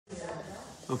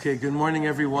Okay, good morning,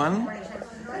 everyone.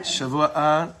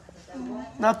 Shavua,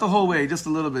 not the whole way, just a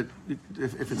little bit,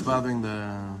 if it's bothering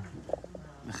the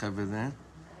Chavir there.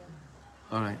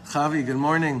 All right, Chavi, good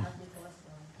morning.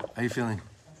 How are you feeling?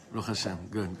 Baruch Hashem.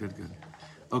 Good.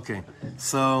 Okay,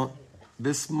 so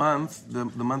this month, the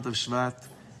month of Shvat,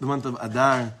 the month of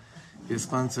Adar, is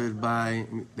sponsored by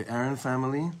the Aaron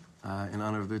family in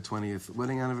honor of their 20th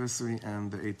wedding anniversary and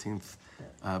the 18th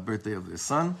birthday of their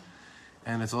son.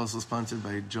 And it's also sponsored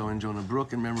by Joe and Jonah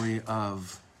Brook in memory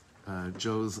of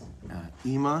Joe's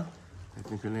Ima. I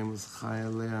think her name was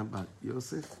Chayalea Bat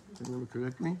Yosef, if I remember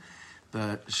correctly.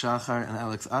 The Shachar and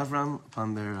Alex Avram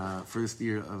upon their first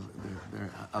year of their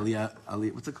Aliyah,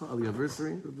 what's it called?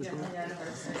 Aliyah-versary? Yeah,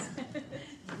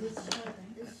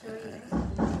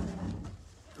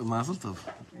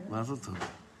 Aliyah-versary. Mazel Tov.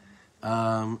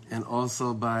 And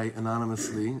also by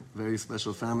anonymously, very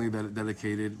special family that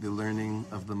dedicated the learning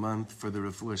of the month for the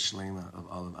refuah shlema of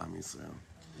all of Am Yisrael.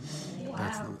 Wow.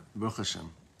 That's the Baruch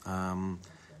Hashem.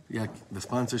 The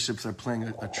sponsorships are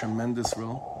playing a tremendous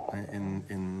role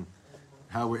in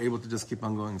how we're able to just keep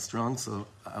on going strong. So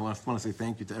I want to say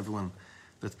thank you to everyone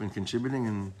that's been contributing.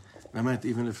 And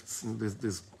even if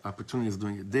there's opportunities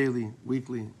doing it daily,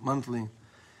 weekly, monthly,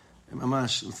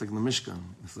 Mamash, it's like the Mishkan.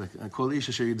 It's like Kol Ish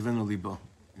Asher Yidvenu Libo.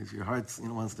 If your heart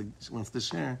wants to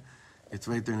share, it's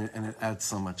right there and it adds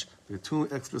so much. There are 2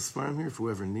 extra sfarim here for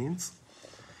whoever needs.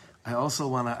 I also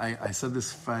want to, I said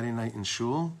this Friday night in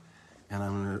Shul, and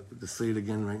I'm going to say it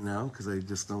again right now because I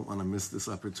just don't want to miss this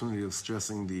opportunity of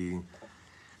stressing the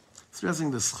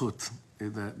schut,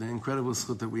 the incredible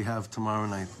schut that we have tomorrow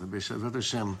night. The B'Shavat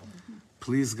Hashem,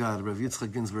 please God, Rav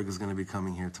Yitzchak Ginsburg is going to be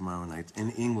coming here tomorrow night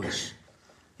in English.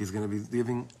 He's going to be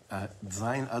giving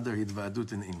Zayin Adar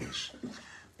Hidvadut in English.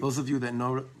 Those of you that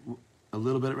know a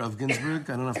little bit of Rav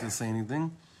Ginsburg, I don't have to say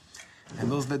anything.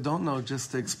 And those that don't know, just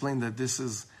to explain that this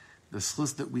is the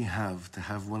schus that we have to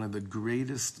have one of the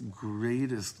greatest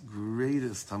Talmidei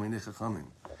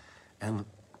Chachamim and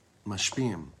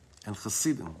Mashpiyim and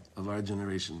Chasidim of our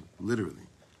generation, literally.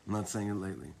 I'm not saying it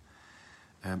lightly.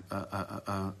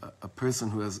 A person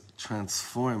who has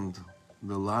transformed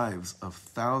the lives of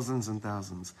thousands and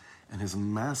thousands, and his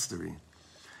mastery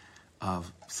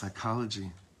of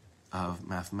psychology, of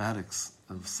mathematics,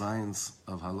 of science,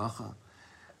 of halacha,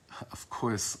 of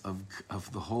course,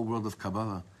 of the whole world of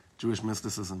Kabbalah, Jewish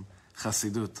mysticism,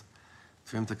 Chassidut.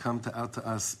 For him to come out to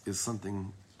us is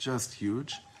something just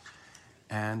huge.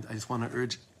 And I just want to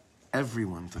urge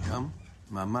everyone to come,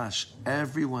 mamash,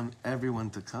 everyone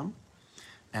to come,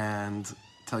 and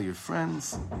tell your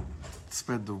friends,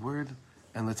 spread the word,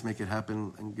 and let's make it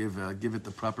happen and give it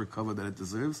the proper cover that it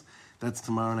deserves. That's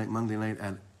tomorrow night, Monday night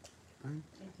at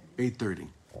 8:30.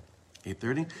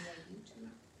 8:30?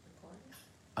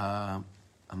 I'm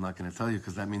not going to tell you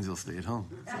because that means you'll stay at home.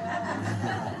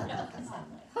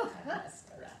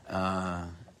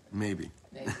 Maybe.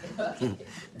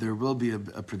 There will be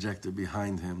a projector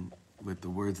behind him with the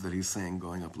words that he's saying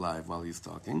going up live while he's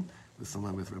talking. There's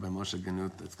someone with Rabbi Moshe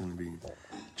Ganut that's going to be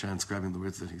transcribing the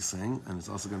words that he's saying, and it's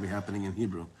also going to be happening in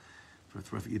Hebrew for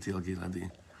Rav Itiel Giladi.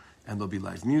 And there'll be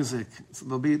live music. So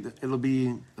it'll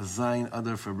be a Zayin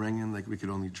Adar for bringing like we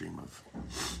could only dream of.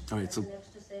 All right, so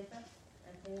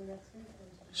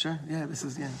sure,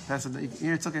 pass it down.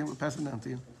 Here, it's okay. We'll pass it down to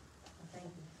you. Thank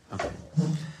you. Okay.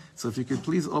 So if you could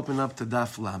please open up to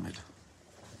Daf Lamed.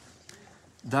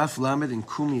 Daf Lamed in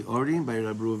Kumi Ori by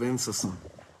Rabbi Reuven Sasson.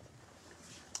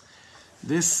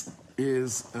 This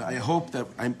is, I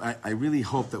really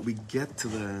hope that we get to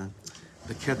the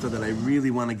keta that I really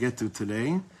want to get to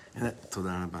today.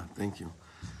 Thank you.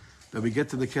 That we get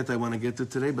to the keta I want to get to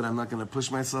today, but I'm not going to push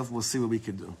myself. We'll see what we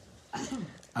could do.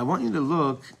 I want you to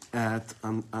look at,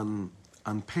 on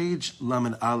page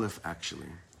Lamed Aleph,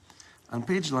 actually. On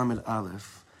page Lamed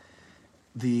Aleph,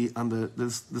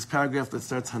 this paragraph that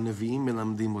starts, HaNevi'im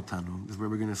Melamdim Otanu, is where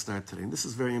we're going to start today. And this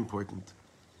is very important.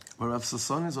 What Rav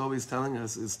Sasson is always telling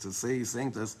us is he's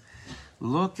saying to us,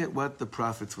 look at what the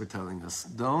prophets were telling us.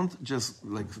 Don't just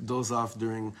doze off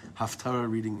during Haftarah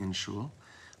reading in Shul.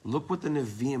 Look what the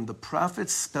Nevi'im, the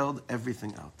prophets spelled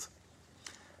everything out.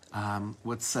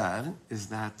 What's sad is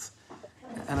that,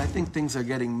 and I think things are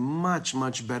getting much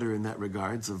better in that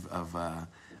regards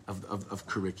of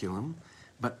curriculum,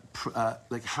 but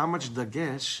how much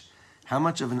dagesh, how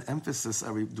much of an emphasis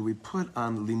do we put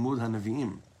on limud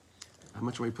HaNevi'im? How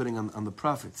much are we putting on the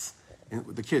prophets,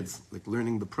 the kids,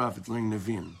 learning the prophets, learning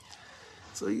Nevi'im?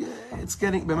 So it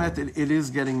is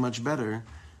getting much better,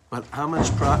 but how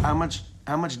much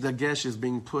dagesh is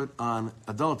being put on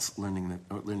adults learning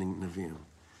Nevi'im,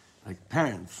 like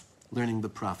parents learning the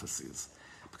prophecies?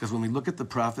 Because when we look at the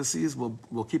prophecies,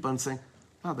 we'll keep on saying,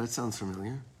 oh, that sounds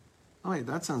familiar. Oh, wait,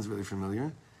 that sounds really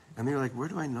familiar. And they're like, where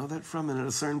do I know that from? And at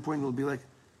a certain point, it'll be like,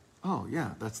 oh,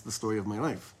 yeah, that's the story of my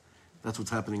life. That's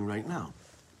what's happening right now.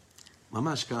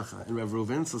 Mamash kacha. And Rav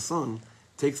Reuven Sasson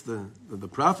takes the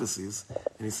prophecies,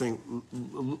 and he's saying,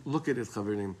 look at it,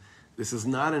 Chaverim. This is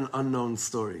not an unknown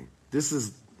story. This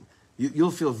is,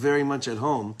 you'll feel very much at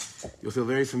home. You'll feel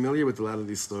very familiar with a lot of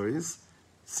these stories,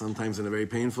 sometimes in a very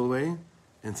painful way,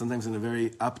 and sometimes in a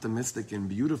very optimistic and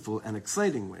beautiful and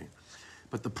exciting way.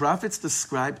 But the prophets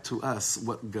describe to us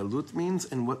what Galut means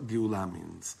and what Geulah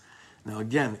means. Now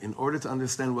again, in order to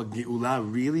understand what Geulah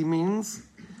really means,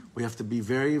 we have to be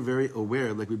very, very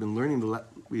aware, like we've been learning,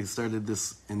 we started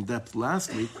this in depth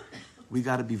last week, we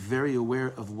got to be very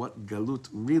aware of what Galut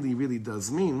really, really does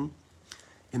mean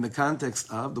in the context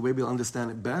of, the way we'll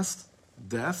understand it best,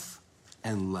 death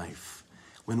and life.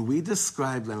 When we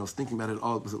described, and I was thinking about it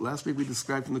all, was it last week we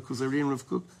described from the Kuzari and Rav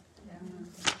Kook? Yeah.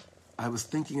 I was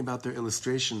thinking about their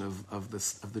illustration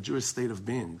of the Jewish state of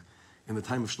being in the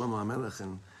time of Shlomo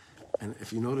HaMelech, and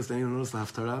if you noticed, anyone noticed the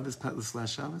Haftarah this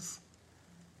last Shabbos?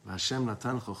 Hashem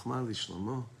Natan Chochmah li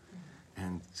Shlomo,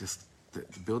 and just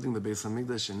building the Beis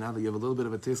Hamikdash, and now that you have a little bit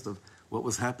of a taste of what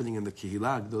was happening in the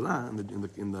Kehillah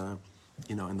Gdolah,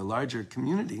 in the larger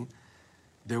community,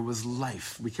 there was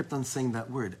life. We kept on saying that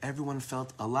word. Everyone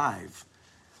felt alive.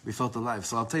 We felt alive.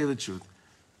 So I'll tell you the truth.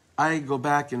 I go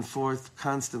back and forth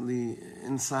constantly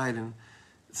inside and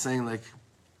saying like,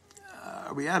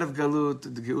 are we out of Galut?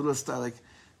 Did the Geulah start? Like,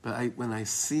 but when I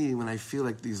feel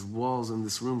like these walls in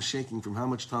this room shaking from how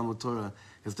much Talmud Torah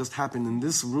has just happened in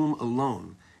this room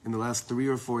alone in the last 3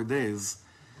 or 4 days,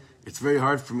 it's very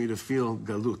hard for me to feel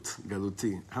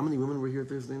Galuti. How many women were here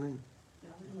Thursday night?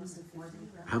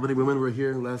 How many women were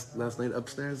here last night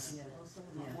upstairs?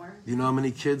 Do you know how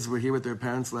many kids were here with their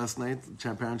parents last night?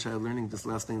 Parent-child learning just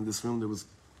last night in this room. There was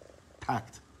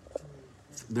packed.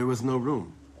 There was no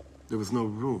room. There was no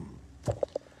room.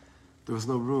 There was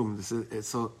no room.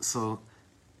 So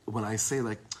when I say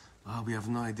like, oh, we have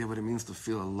no idea what it means to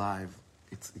feel alive,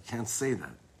 you can't say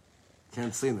that.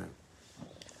 Can't say that.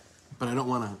 But I don't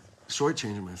want to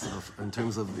shortchange myself in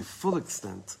terms of the full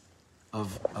extent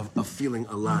of feeling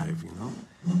alive, you know?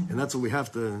 And that's what we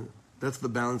have to, that's the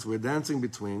balance we're dancing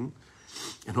between,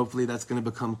 and hopefully that's going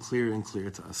to become clear and clear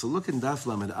to us. So look in Daf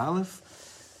Lamed Aleph,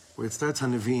 where it starts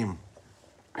Hanevi'im.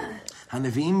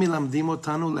 Hanevi'im milamdim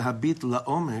otanu lehabit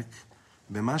la'omek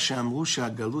b'ma she'amru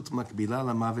she'agalut makbila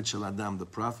lamavet shel adam. The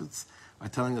prophets are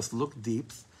telling us look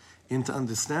deep into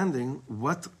understanding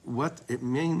what it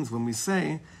means when we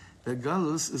say that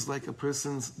Galus is like a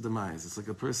person's demise. It's like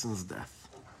a person's death.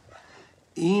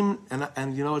 And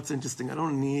you know, it's interesting. I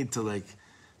don't need to like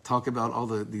talk about all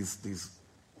these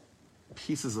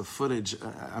pieces of footage.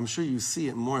 I'm sure you see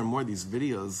it more and more, these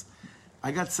videos.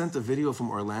 I got sent a video from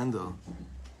Orlando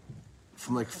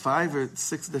from like 5 or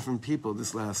 6 different people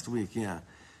this last week. Yeah.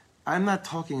 I'm not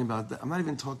talking about that. I'm not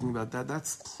even talking about that.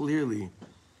 That's clearly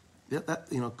that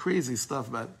crazy stuff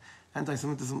about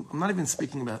anti-Semitism. I'm not even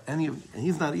speaking about any of, and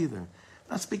he's not either. I'm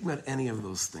not speaking about any of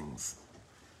those things.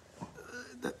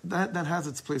 That has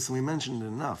its place, and we mentioned it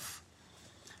enough.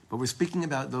 But we're speaking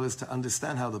about those to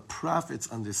understand how the prophets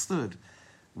understood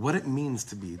what it means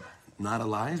to be not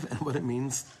alive and what it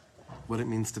means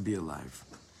to be alive.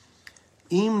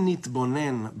 Im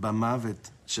nitbonen b'mavet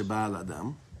sheba al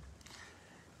adam,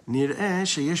 nir'eh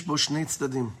sheyesh bo shnei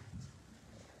tzdadim.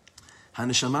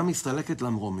 הנשמה מסתלקת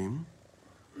למרומים,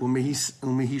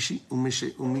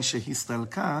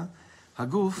 ומשהסתלקה,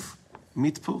 הגוף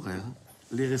מתפורר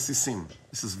לרסיסים.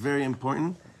 This is very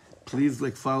important. Please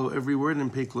follow every word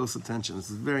and pay close attention. This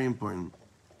is very important.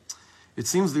 It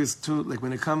seems there's two,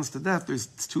 when it comes to death,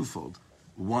 it's twofold.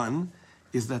 One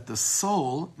is that the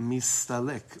soul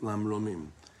mistalek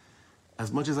lamromim.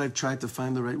 As much as I've tried to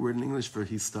find the right word in English for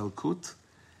histalkut,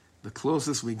 the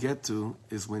closest we get to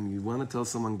is when you want to tell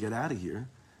someone, get out of here,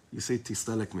 you say,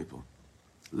 tistalek mipo.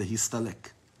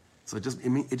 Lehistalek. So it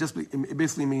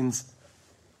basically means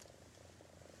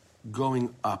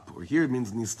going up. Or here it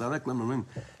means nistalek lamamim,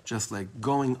 just like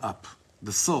going up.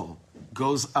 The soul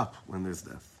goes up when there's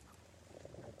death.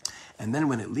 And then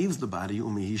when it leaves the body,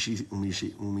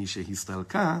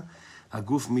 umishehistalka,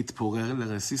 haguf mitporer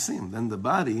leresisim. Then the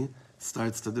body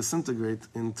starts to disintegrate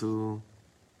into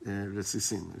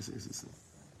resisim.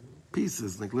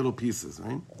 Pieces, like little pieces,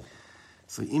 right?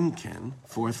 So imken,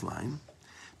 4th line,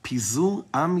 pizur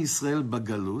am Yisrael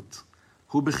bagalut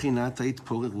hu bechinat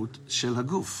ha'itporerut shel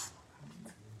haguf.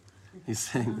 He's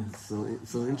saying, so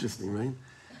interesting, right?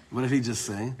 What did he just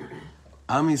say?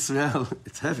 Am Yisrael,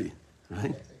 it's heavy,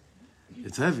 right?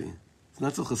 It's heavy. It's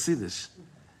not so Hasidish.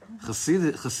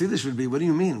 Hasidish would be, what do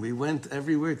you mean? We went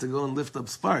everywhere to go and lift up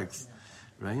sparks,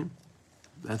 right?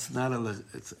 That's not I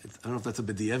don't know if that's a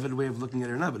b'diavad way of looking at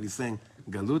it or not, but he's saying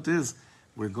galut is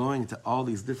we're going to all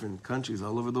these different countries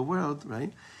all over the world,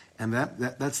 right? And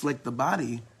that's like the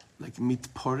body, like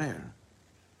mitporer,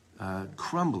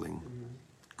 crumbling.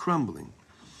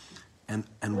 And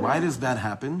why does that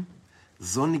happen?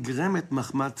 Zo nigremet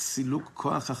machmat siluk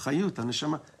koach hachayut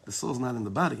haneshama. The soul's not in the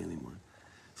body anymore.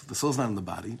 So the soul's not in the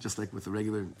body, just like with a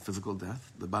regular physical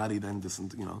death. The body then goes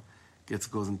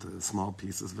into small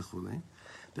pieces v'chulei.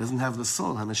 Doesn't have the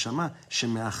soul, haneshama,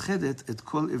 shemeachedet et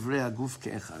kol ivrei haguf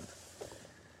ke'echad.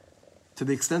 To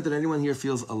the extent that anyone here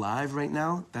feels alive right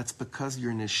now, that's because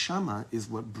your neshama is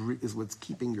what's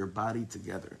keeping your body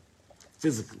together,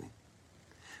 physically.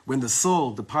 When the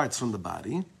soul departs from the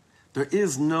body, there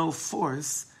is no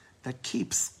force that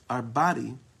keeps our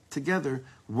body together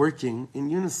working in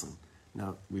unison.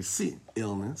 Now, we see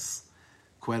illness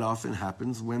quite often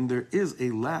happens when there is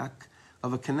a lack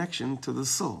of a connection to the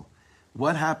soul.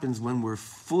 What happens when we're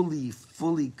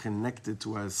fully connected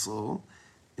to our soul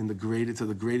to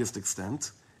the greatest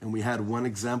extent? And we had one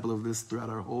example of this throughout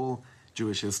our whole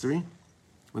Jewish history.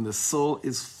 When the soul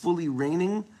is fully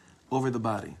reigning over the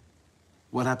body.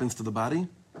 What happens to the body?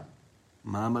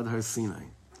 Ma'amad Har Sinai.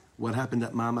 What happened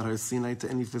at Ma'amad Har Sinai to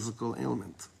any physical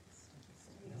ailment?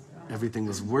 Everything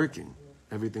was working.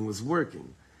 Everything was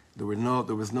working. There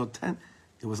was no tent.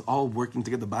 It was all working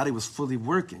together. The body was fully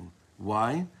working.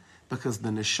 Why? Because the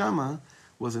neshama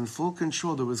was in full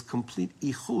control. There was complete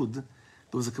ichud. There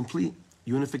was a complete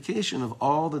unification of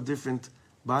all the different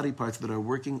body parts that are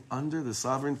working under the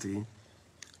sovereignty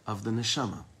of the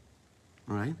neshama.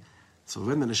 Right? So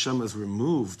when the neshama is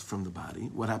removed from the body,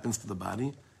 what happens to the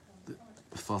body? It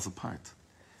falls apart.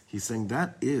 He's saying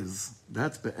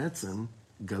that's be'etzem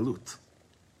galut.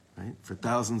 Right? For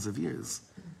thousands of years,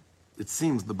 it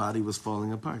seems the body was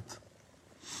falling apart.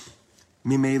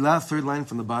 Mimela, third line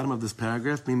from the bottom of this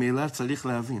paragraph, Mimela tzarich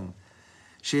lehavin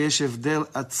sheyesh evdel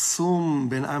atzum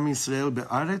ben Am Yisrael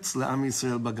be'aretz le'Am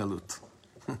Yisrael b'galut.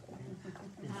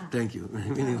 Thank you.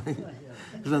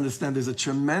 You understand, there's a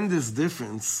tremendous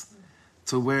difference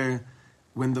to where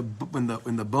when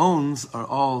the bones are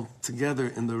all together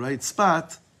in the right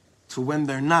spot to when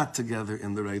they're not together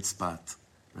in the right spot,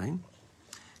 right?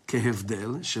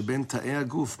 כהבדל שבין תאי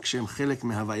הגוף כשהם חלק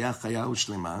מהוויה חיה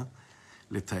ושלמה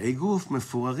לתאי גוף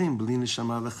מפוררים בלי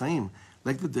נשמה וחיים.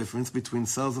 Like the difference between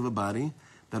cells of a body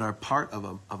that are part of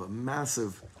a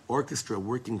massive orchestra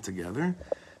working together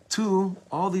to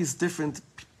all these different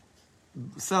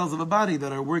cells of a body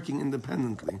that are working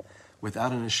independently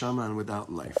without a neshama and without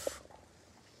life.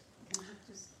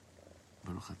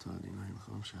 That was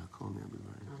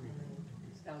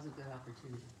a good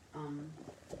opportunity.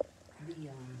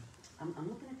 I'm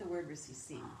looking at the word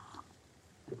risisim.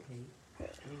 Okay,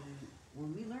 and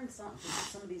when we learn some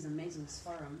of these amazing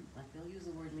svarim, like they'll use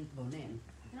the word litbonen.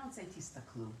 They don't say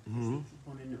tistaklu. They say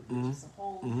tibonenu, which is a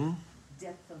whole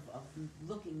depth of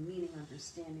looking, meaning,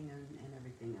 understanding, and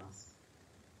everything else.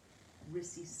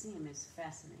 Risisim is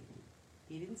fascinating.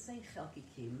 He didn't say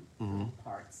chelkikim,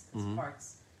 parts, because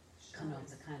parts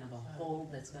connotes a kind of a whole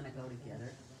that's going to go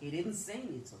together. He didn't say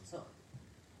nitzotzot.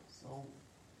 So,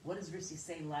 what does Rissi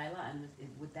say, Lila? And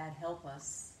would that help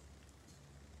us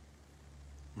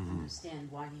understand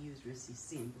why he used Rissi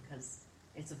Sim? Because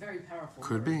it's a very powerful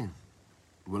Could word. be.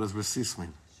 What does Rissi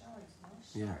mean? Shards.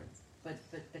 Yeah. But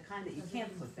the kind that you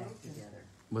can't put back together.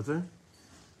 What's that?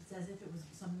 It's as if it was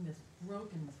something that's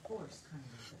broken with force, kind of.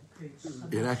 That creates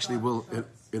something It actually sharp, will. sharp.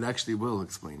 It actually will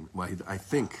explain why. I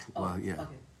think. Well, yeah,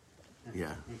 Okay.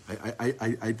 yeah.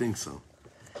 I think so.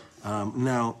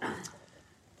 Now,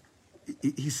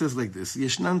 he says like this: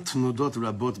 Yeshnan tnudot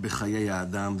rabot b'chayei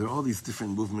ha'adam. There are all these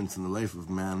different movements in the life of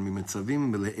man.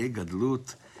 Mimetzavim mele'ei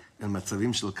gadlut and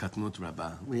matzavim shel katnut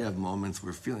rabba. We have moments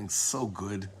we're feeling so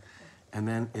good, and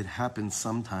then it happens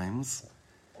sometimes,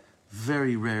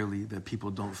 very rarely, that people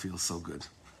don't feel so good.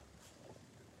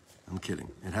 I'm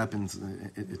kidding. It happens.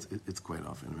 It's quite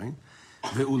often, right?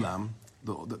 Ve'ulam.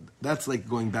 That's like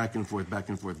going back and forth.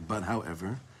 But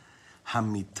however,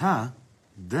 hamita,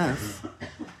 death,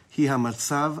 hi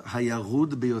hamatzav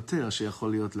hayarud beyoter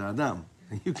sheyachol liot la'adam.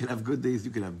 You can have good days,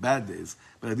 you can have bad days,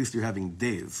 but at least you're having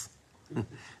days.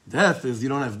 Death is you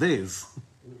don't have days,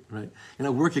 right? You're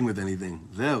not working with anything.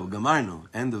 Zeu, gamarnu,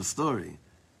 end of story.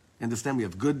 You understand? We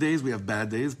have good days, we have bad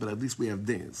days, but at least we have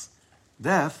days.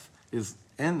 Death is,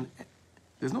 and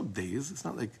there's no days. It's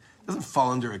not like, it doesn't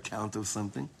fall under account of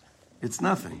something. It's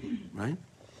nothing, right?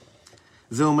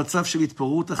 זהו מצב של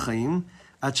התפוררות החיים,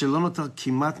 עד שלא נותר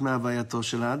כמעט מהווייתו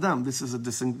של האדם. This is a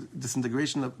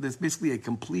disintegration of, there's basically a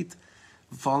complete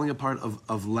falling apart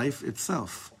of life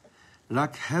itself.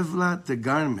 Rak hevla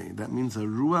tegarme, that means a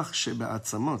ruach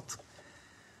shebe'atzamot.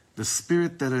 The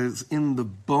spirit that is in the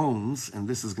bones, and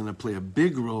this is going to play a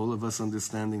big role of us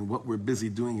understanding what we're busy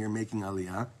doing here, making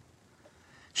aliyah.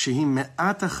 Shehi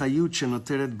me'at hachayut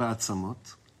shenoteret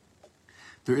ba'atzamot.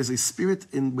 There is a spirit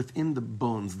within the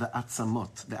bones, the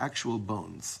atzamot, the actual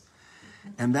bones.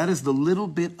 And that is the little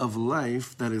bit of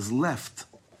life that is left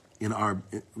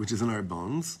which is in our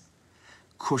bones.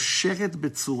 Kosheret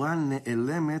betzura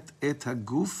ne'elemet et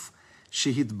haguf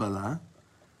shehitbala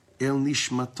el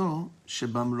nishmato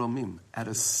shebamromim. At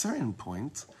a certain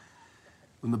point,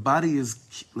 when the body is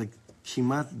like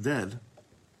kimat dead,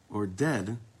 or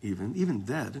dead even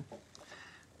dead,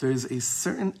 there's a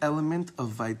certain element of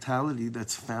vitality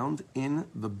that's found in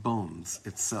the bones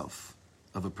itself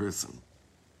of a person.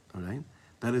 All right?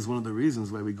 That is one of the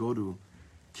reasons why we go to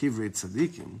Kivrei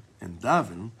Tzadikim and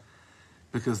daven,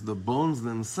 because the bones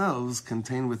themselves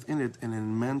contain within it an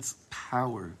immense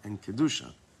power and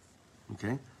kedusha.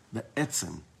 Okay? The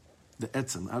etzem. The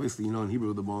etzem. Obviously, in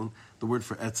Hebrew, the word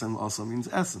for etzem also means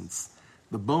essence.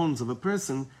 The bones of a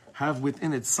person have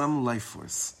within it some life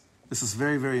force. This is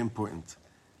very, very important,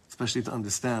 especially to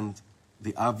understand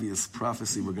the obvious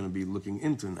prophecy we're going to be looking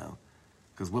into now.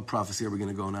 Because what prophecy are we going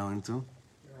to go now into?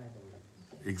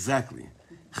 Exactly.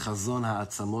 Chazon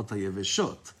ha'atzamot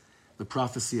ha'yeveshot. The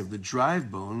prophecy of the dry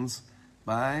bones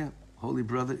by Holy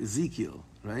Brother Ezekiel,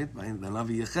 right? By the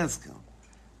Navi Yechezkel.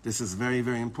 This is very,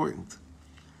 very important.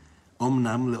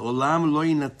 Omnam le'olam lo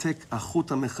yinatek achut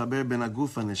ha'mechaber ben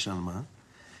הגוף והנשמה,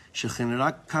 שכן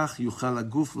רק כך יוכל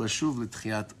הגוף לשוב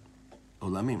לתחיית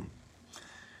עולמים.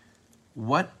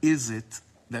 What is it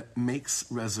that makes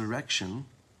resurrection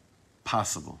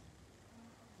possible?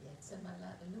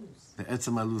 The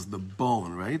etzem aluz, the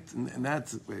bone, right? And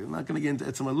that's, we're not going to get into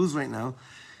etzem aluz right now,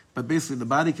 but basically the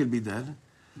body could be dead,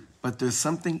 but there's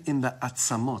something in the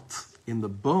atzamot, in the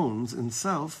bones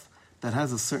itself, that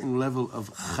has a certain level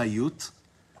of chayut,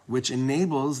 which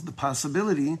enables the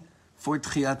possibility for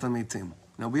tchiyat hametim.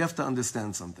 Now we have to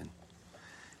understand something.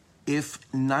 If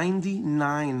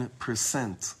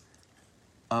 99%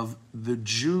 of the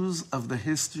Jews of the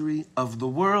history of the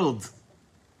world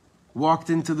walked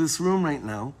into this room right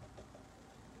now,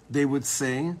 they would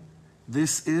say,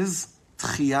 this is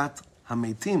tchiyat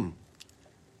hametim.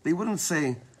 They wouldn't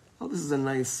say, oh, this is a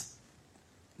nice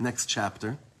next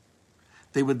chapter.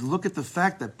 They would look at the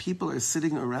fact that people are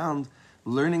sitting around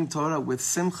learning Torah with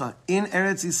simcha in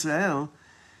Eretz Yisrael.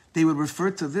 They would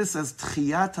refer to this as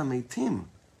tchiyat hametim,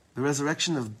 the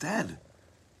resurrection of dead.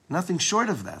 Nothing short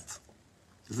of that.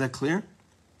 Is that clear?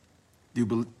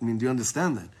 Do you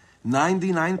understand that?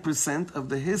 99% of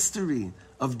the history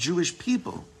of Jewish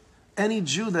people, any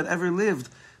Jew that ever lived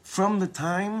from the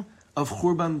time of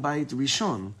Churban Bayit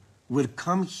Rishon, would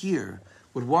come here,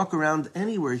 would walk around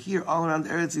anywhere here, all around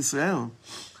Eretz Yisrael,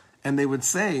 and they would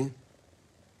say,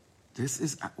 this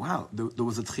is, wow, there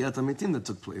was a Tchiyat HaMetim that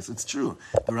took place. It's true.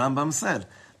 The Rambam said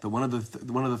that one of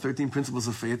the 13 principles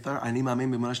of faith are, Ani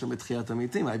ma'amin b'manashna b'Tchiyat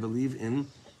HaMetim. I believe in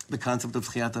the concept of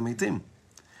Tchiyat HaMetim.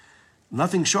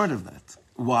 Nothing short of that.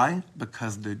 Why?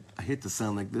 Because I hate to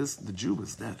sound like this, the Jew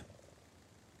was dead.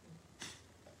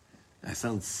 I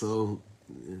sound so,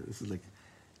 this is like,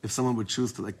 if someone would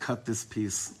choose to cut this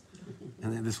piece,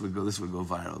 and then this would go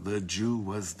viral. The Jew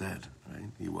was dead, right?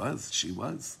 He was, she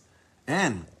was.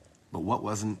 But what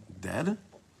wasn't dead?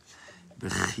 The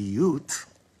chiyut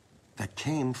that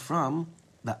came from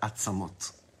the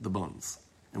atzamot, the bones.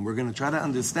 And we're going to try to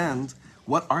understand,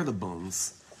 what are the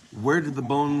bones? Where did the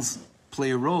bones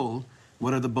play a role?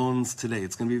 What are the bones today?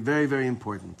 It's going to be very, very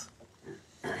important.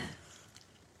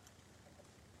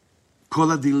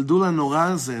 Kol הדלדול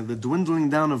הנורא הזה, the dwindling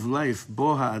down of life,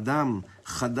 בו האדם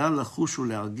חדל לחוש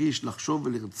ולהרגיש, לחשוב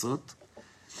ולרצות,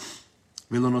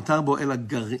 ולא נותר בו אלא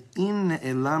גרעין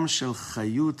נעלם של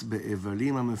חיות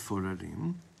באיברים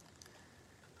המפוררים.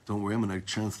 Don't worry, I'm going to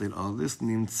translate all this.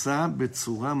 נמצא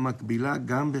בצורה מקבילה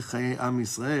גם בחיי עם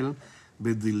ישראל,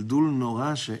 בדלדול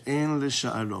נורא שאין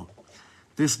לשערו.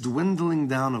 This dwindling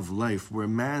down of life where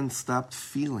man stopped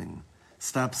feeling,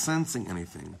 stopped sensing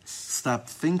anything, stopped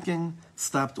thinking,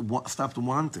 stopped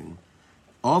wanting.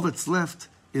 All that's left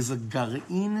is a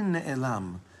gar'in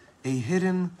ne'elam, a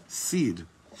hidden seed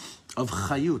of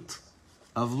chayut,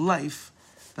 of life,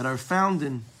 that are found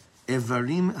in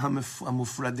evarim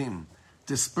hamufradim,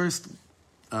 dispersed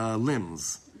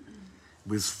limbs,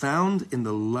 was found in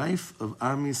the life of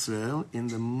Am Yisrael in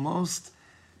the most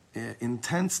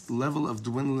intense level of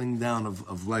dwindling down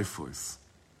of life force.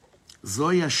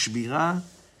 זוהי השבירה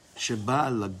שבאה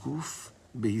לגוף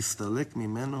בהסתלק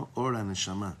ממנו אור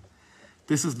הנשמה.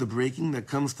 This is the breaking that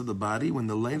comes to the body when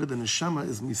the light of the neshama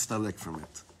is mistalek from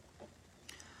it.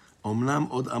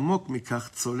 Omnam od amok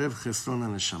mikach tzorev chesron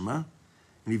ha-neshama,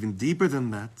 and even deeper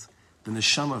than that, the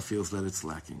neshama feels that it's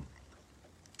lacking.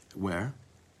 Where?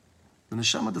 The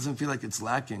neshama doesn't feel like it's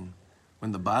lacking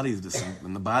when the body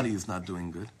is not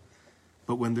doing good,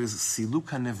 but when there's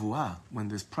siluk ha-nevuah, when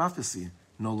there's prophecy,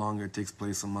 no longer takes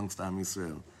place amongst Am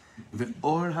Yisrael.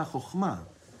 Ve'or ha-chokhmah,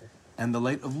 and the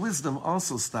light of wisdom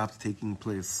also stopped taking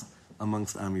place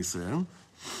amongst Am Yisrael.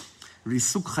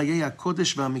 Risuk chayei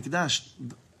ha-kodesh va-mikdash,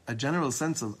 a general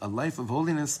sense of a life of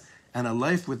holiness and a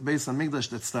life with Beis HaMikdash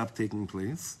that stopped taking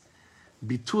place.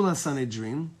 Bitul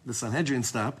ha-Sanhedrin, the Sanhedrin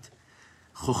stopped.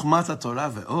 Chokhmat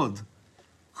ha-Torah ve'od.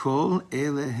 Kol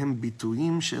ele hem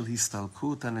bituyim shel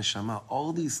histalkut ha-neshama.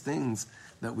 All these things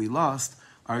that we lost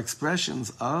are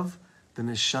expressions of the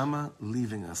neshama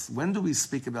leaving us. When do we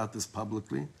speak about this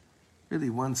publicly? Really,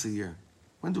 once a year.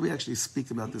 When do we actually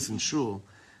speak about this in shul?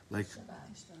 Like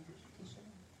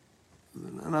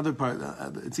another part.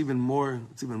 It's even more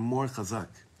chazak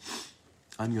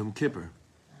on Yom Kippur,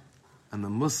 and the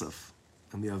Musaf,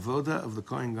 and the avoda of the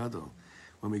Kohen Gadol.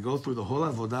 When we go through the whole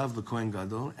avodah of the Kohen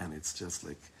Gadol, and it's just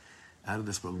like out of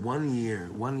this world. One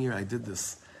year I did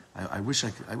this. I wish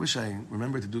I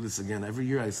remembered to do this again. Every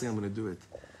year I say I'm going to do it.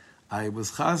 I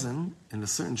was chazan in a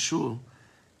certain shul,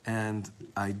 and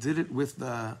I did it with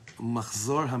the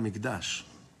Machzor HaMikdash.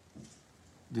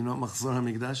 Do you know what Machzor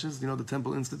HaMikdash is? Do you know the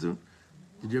Temple Institute?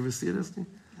 Did you ever see it, Esti?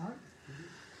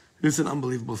 It's an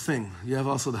unbelievable thing. You have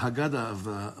also the Haggadah of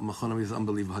the Machon is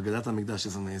unbelievable. Haggadah HaMikdash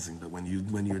is amazing. But when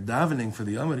you're davening for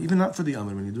the Amr, even not for the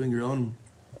Amr, when you're doing your own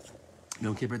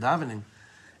Yom Kippur davening,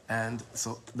 and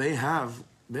so they have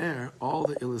there all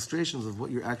the illustrations of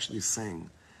what you're actually saying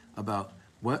about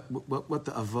what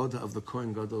the avoda of the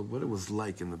Kohen Gadol, what it was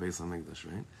like in the Beis HaMikdash,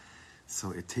 right? So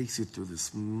it takes you through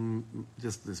this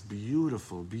just this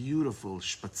beautiful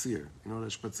spazier. You know what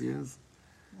a spazier is?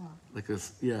 Wow. Like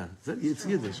it's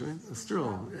Yiddish, right? A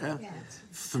stroll, yeah.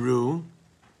 Through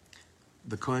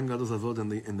the Kohen Gadol's avoda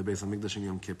in the Beis HaMikdash in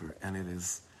Yom Kippur, and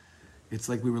it's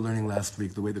like we were learning last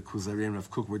week, the way the Kuzari and Rav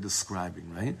Kook were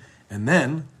describing, right? And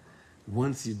then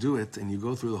once you do it and you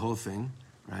go through the whole thing,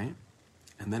 right?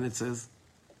 And then it says,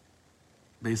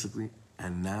 basically,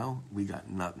 and now we got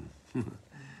nothing.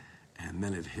 And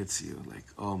then it hits you like,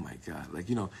 oh my God. Like,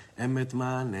 Emet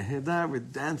Ma Nehedar, we're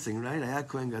dancing, right? Hayat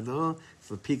Kohen Gadol, it's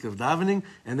the peak of davening.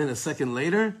 And then a second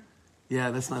later,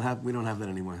 that's not happening. We don't have that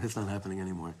anymore. It's not happening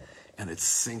anymore. And it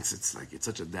sinks. It's like, it's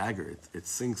such a dagger. It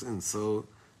sinks in so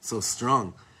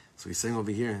strong. So he's saying over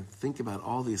here, think about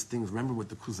all these things. Remember what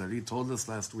the Kuzari told us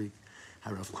last week,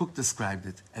 how Rav Kook described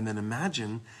it. And then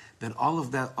imagine that all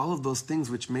of those things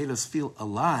which made us feel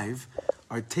alive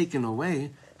are taken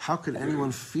away. How could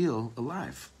anyone feel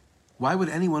alive? Why would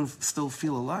anyone still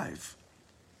feel alive?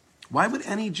 Why would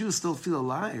any Jew still feel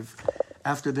alive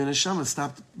after the neshama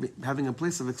stopped having a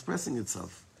place of expressing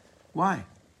itself? Why?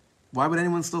 Why would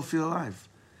anyone still feel alive?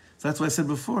 So that's why I said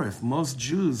before, if most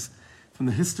Jews from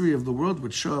the history of the world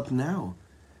would show up now,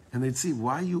 and they'd see,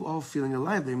 why are you all feeling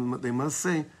alive? They must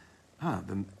say,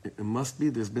 then it must be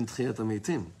there's been Tchiyat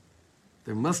HaMeitim.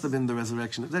 There must have been the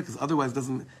resurrection of the dead, because otherwise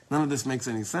none of this makes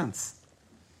any sense.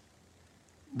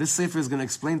 This Sefer is going to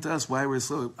explain to us why we're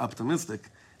so optimistic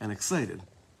and excited,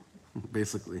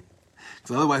 basically.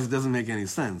 Because otherwise it doesn't make any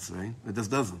sense, right? It just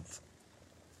doesn't.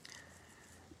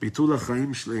 Bitul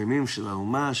ha'chaim shleimim shel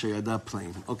ha'umah sheyada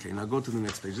plain. Okay, now go to the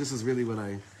next page. This is really what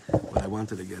I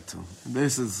wanted to get to.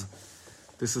 This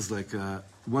is like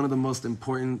one of the most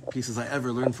important pieces I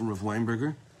ever learned from Rav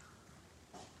Weinberger.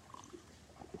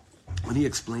 When he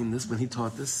explained this, when he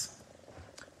taught this,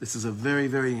 this is a very,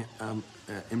 very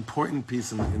important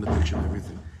piece in the picture of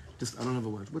everything. I don't have a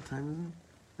watch. What time is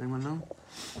it? Anyone know?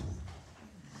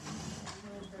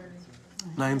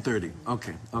 9:30.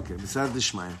 Okay. B'sad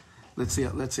d'shmaya. Let's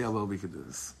see how well we could do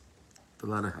this. With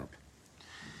a lot of help.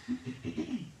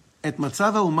 את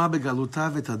מצב האומה בגלותה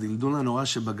ואת הדלדול הנורא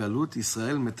שבגלות,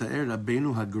 ישראל מתאר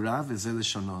רבנו הגר"א וזה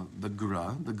לשונו. The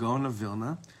Ga'on of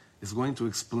Vilna, is going to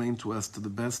explain to us to the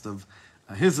best of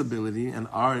his ability and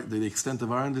the extent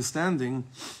of our understanding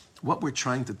what we're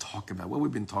trying to talk about, what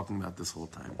we've been talking about this whole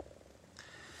time.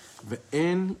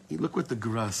 Look what the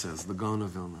Gra says, the Ga'on of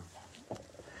Vilna.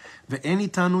 Ve'en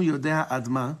itanu yodea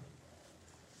adma.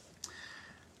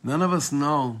 None of us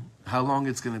know how long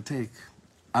it's going to take.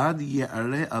 Ad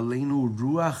ye'are aleinu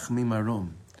ruach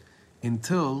mimarom.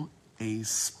 Until a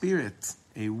spirit,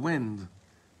 a wind,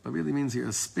 what really means here,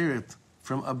 a spirit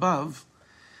from above,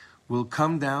 will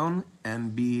come down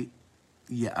and be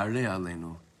ye'are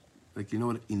aleinu. Like, you know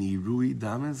what inirui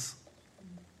dam is?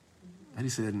 How do you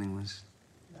say that in English?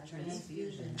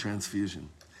 Transfusion.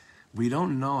 We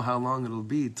don't know how long it'll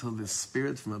be till this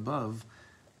spirit from above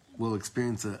will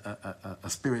experience a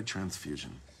spirit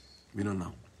transfusion. We don't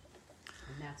know.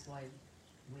 And that's why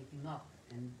waking up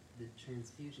and the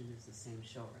transfusion is the same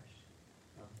shoresh.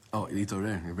 Oh,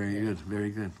 Itorer. Very good. Very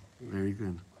good. Very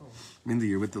good. Cool. Mindy,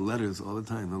 you're with the letters all the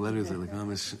time. The letters are like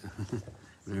Amish.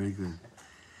 Very good.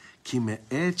 כי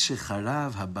מעת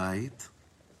שחרב הבית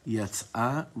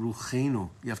יצאה רוחנו.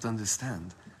 You have to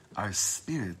understand, our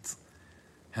spirit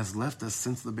has left us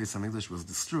since the Beis HaMikdash was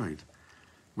destroyed,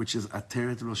 which is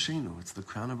Ateret Roshenu. It's the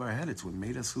crown of our head. It's what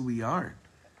made us who we are.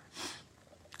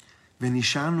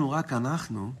 ונשארנו רק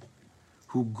אנחנו,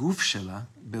 הוא גוף שלה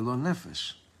בלא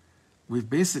נפש. We've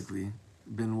basically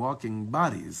been walking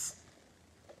bodies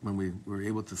when we were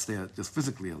able to stay just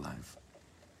physically alive.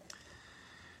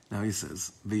 Now he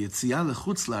says, ויציאה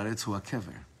לחוץ לארץ הוא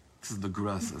הקבר. This is the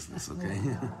Gra says this, okay?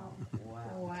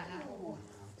 Wow.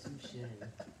 Touche.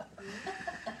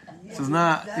 So it's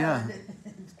not, yeah.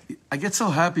 I get so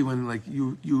happy when like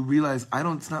you realize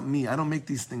it's not me. I don't make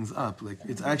these things up. Like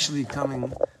it's actually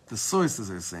coming. The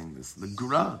sources are saying this. The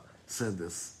Gra said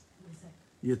this.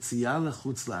 Yetziyah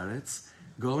lechutz laaretz,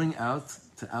 going out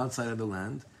to outside of the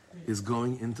land, is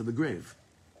going into the grave.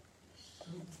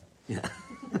 Yeah.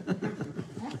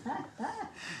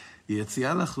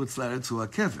 Yetziyah lechutz laaretz hu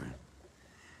hakever,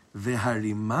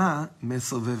 veharima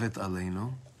mesovevet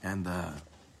aleinu, and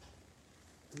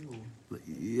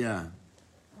yeah.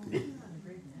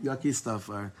 Yucky stuff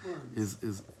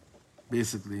is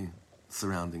basically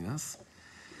surrounding us.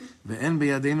 ואין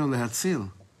בידינו להציל.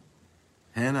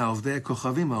 הן העובדי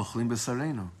הכוכבים האוכלים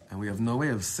בשרנו. And we have no way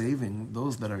of saving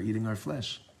those that are eating our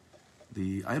flesh,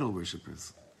 the idol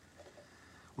worshippers.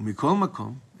 ומכל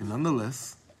מקום, and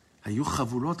nonetheless, היו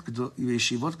חבורות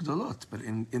וישיבות גדולות. But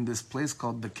in this place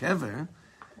called the Kever,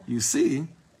 you see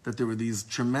that there were these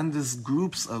tremendous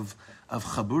groups of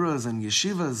chaburas and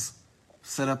yeshivas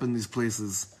set up in these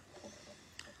places.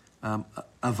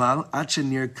 אבל עד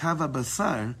שנרכב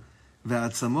הבשר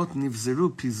והעצמות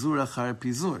נבזרו פיזור אחר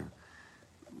פיזור.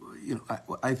 You know,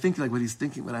 I think like what he's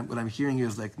thinking, what I'm hearing here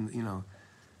is like, you know,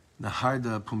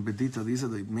 Naharda, Pumbedita, these are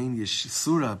the main these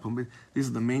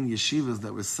are the main yeshivas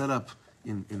that were set up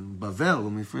in Bavel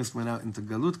when we first went out into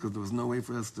Galut, because there was no way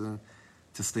for us to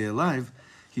stay alive.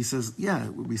 He says, yeah,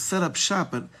 we set up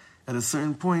shop, but at a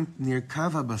certain point near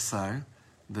Kava Basar,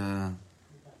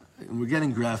 we're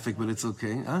getting graphic, but it's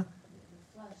okay, huh?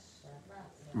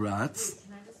 Rats.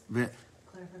 Wait,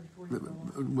 can I just clarify before you go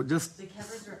on? Just The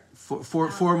kevers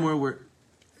are four more were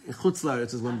Chutz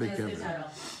Laaretz is one big Okay. kever.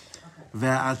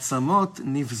 והעצמות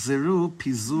נבזרו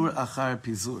פיזור אחר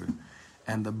פיזור.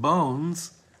 And the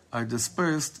bones are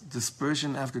dispersed,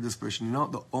 dispersion after dispersion. You know,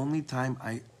 the only time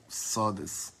I saw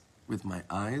this with my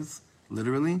eyes,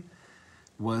 literally,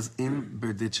 was in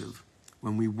Berdichev.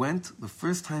 When we went, the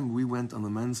first time we went on the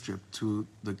men's trip to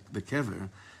the kever,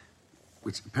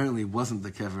 which apparently wasn't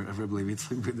the kever of Rebbe Levi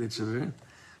Yitzchak Berdichever,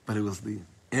 but it was the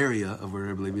area of where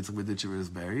Rebbe Levi Yitzchak Berdichever is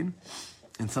buried.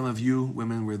 And some of you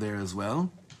women were there as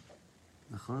well.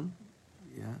 Nachon?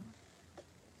 Yeah.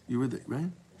 You were there,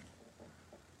 right?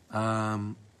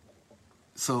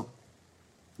 So,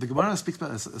 the Gemara speaks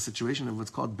about a situation of what's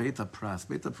called Beta Pras.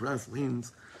 Beta Pras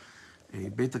means a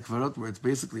Beta Kvarot, where it's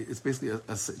basically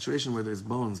a situation where there's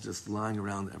bones just lying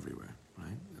around everywhere,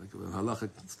 right? Like the halachic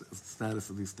status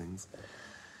of these things.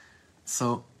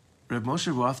 So, Reb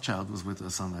Moshe Rothschild was with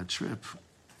us on that trip,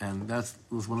 and that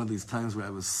was one of these times where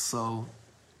I was so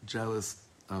jealous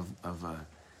of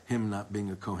him not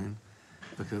being a Kohen,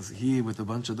 because he, with a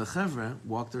bunch of the Chevra,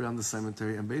 walked around the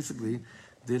cemetery and basically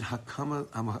did hakamot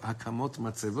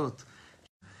matzevot.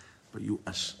 But you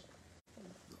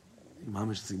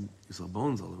saw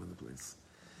bones all over the place.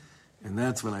 And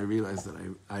that's when I realized that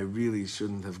I really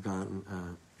shouldn't have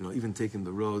gone, even taken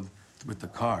the road with the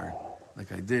car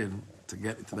like I did to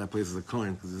get to that place as a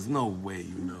Kohen, because there's no way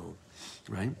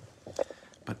right?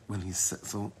 But when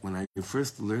when I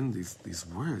first learned these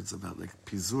words about like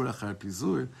pizur achar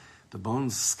pizur, the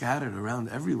bones scattered around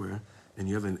everywhere, and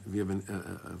you have a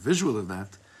visual of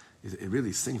that, it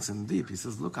really sinks in deep. He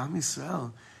says, look, Am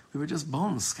Yisrael, we were just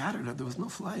bones scattered. There was no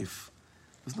life.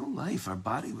 There was no life. Our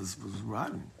body was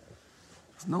rotten.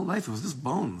 There was no life. It was just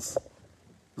bones.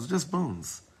 It was just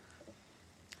bones.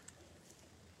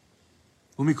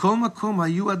 ומכל מקום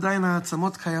היו עדיין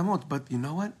העצמות קיימות. But you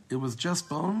know what? It was just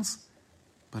bones,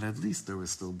 but at least there were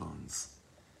still bones.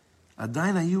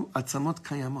 עדיין היו עצמות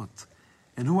קיימות.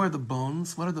 And who are the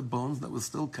bones? What are the bones that was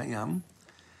still קיים?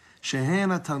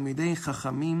 שהן התלמידי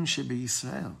חכמים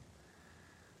שבישראל.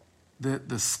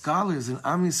 The scholars in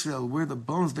Am Yisrael were the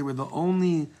bones. They were the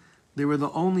only They were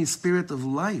the only spirit of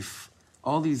life,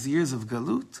 all these years of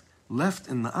galut, left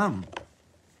in the Am.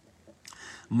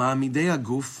 Ma'amidei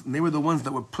aguf, they were the ones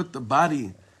that would put the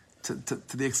body to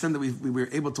the extent that we were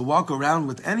able to walk around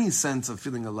with any sense of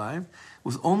feeling alive. It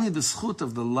was only the schut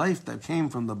of the life that came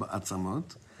from the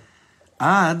atzamot.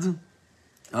 Ad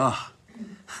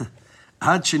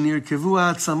shenirkevu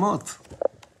ha'atzamot,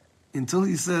 until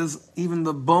he says even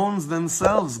the bones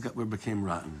themselves became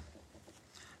rotten.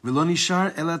 V'lo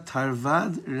nishar ela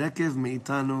tarvad rekev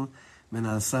meitanu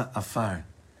menasa afar.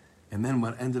 And then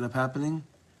what ended up happening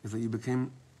is that you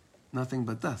became nothing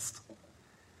but dust.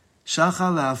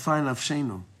 Shacha la'afar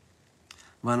nafshenu.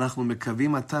 V'anachnu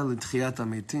mekavim ata l'tchiyat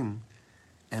hametim.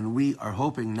 And we are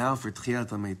hoping now for tchiyat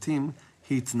hametim.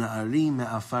 Hitna'ari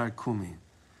me'afar kumi.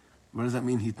 What does that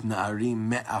mean? Hitna'ari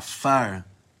me'afar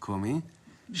kumi.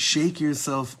 Shake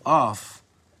yourself off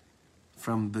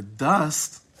from the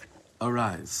dust,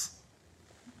 arise.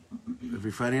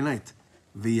 Every Friday night.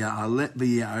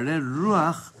 V'ya'areh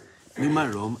ruach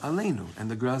mimarom aleinu. And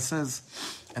the Gra says,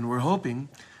 and we're hoping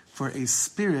for a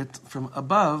spirit from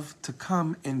above to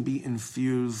come and be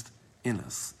infused in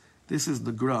us. This is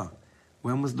the Gra.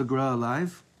 When was the Gra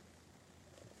alive?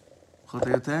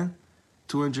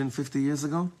 250 years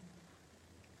ago?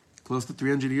 Close to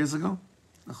 300 years ago?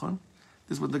 This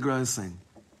is what the Gra is saying.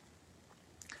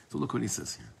 So look what he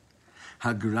says here.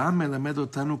 Hagra melamed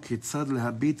otanu ketzad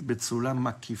lehabit betzura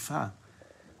makifa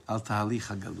al tahalich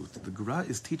hagalut. The Gra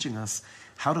is teaching us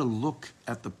how to look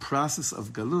at the process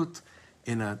of galut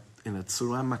in a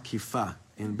tzura makifa,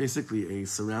 in basically a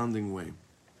surrounding way.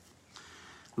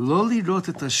 Lo lirot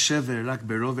et hashever rak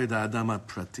beroved ha'adam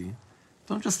ha'prati.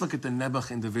 Don't just look at the Nebuch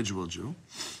individual Jew.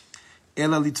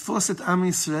 Ela litfos et Am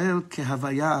Yisrael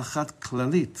kehavaya achat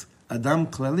klalit, Adam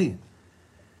klali.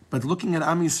 But looking at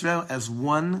Am Yisrael as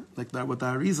one, like that, what the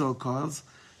Arizal calls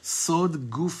Sod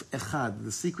Guf Echad,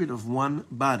 the secret of one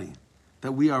body,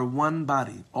 that we are one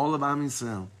body, all of Am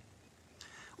Yisrael.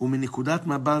 Uminikudat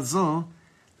mabal zo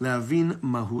leavin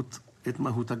mahut et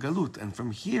mahut hagalut, and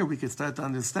from here we can start to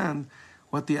understand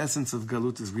what the essence of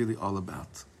galut is really all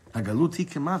about. Hagalut hi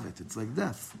kemavet, it's like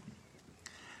death.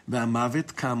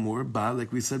 Ve'amavet kamur ba,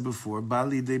 like we said before, ba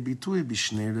lidei bitui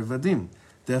b'shnei revadim.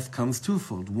 Death comes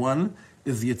twofold. One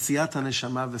is yetziat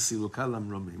haneshama v'siluka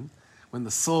lamromim, when the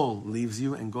soul leaves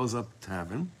you and goes up to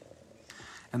heaven.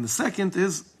 And the second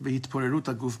is v'hitporerut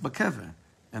haguf b'kever,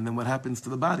 and then what happens to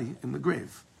the body in the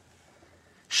grave.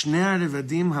 Shnei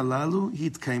revadim halalu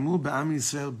hitkaimu be'am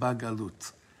Yisrael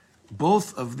bagalut.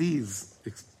 Both of these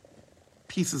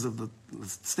pieces of the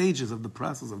stages of the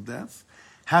process of death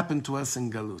happened to us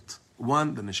in galut.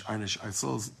 One, our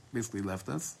souls basically left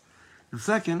us. The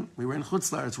second, we were in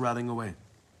Chutz La'aretz, rotting away.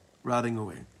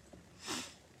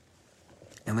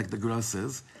 And like the Gra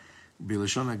says,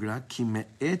 B'lashon HaGra, ki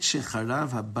me'et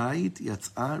shecharav habayit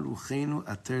yatz'a ruchenu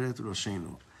ateret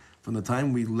roshenu. From the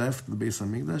time we left the Beis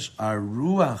HaMikdash, our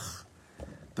ruach,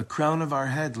 the crown of our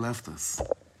head, left us.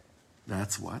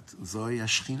 That's what? Zoi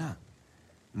Ashchina.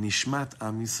 Nishmat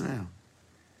Am Yisrael.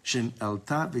 Shen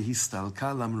alta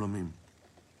vehistalka lamromim.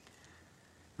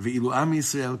 Ve'ilu Am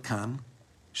Yisrael kan,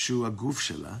 shu הגוף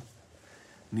שלה,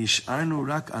 נשארנו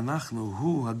רק אנחנו,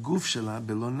 הוא הגוף שלה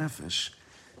בלא נפש.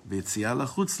 ויציאה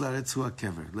לחוץ לארץ הוא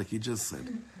הקבר, like he just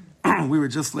said. We were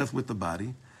just left with the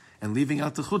body, and leaving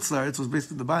out the Chutz La'aretz was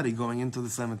basically the body going into the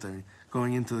cemetery,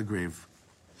 going into the grave.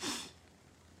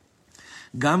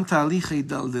 גם תהליך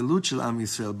ההידלדלות של עם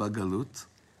ישראל בגלות,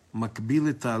 מקביל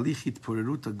לתהליך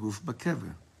התפוררות הגוף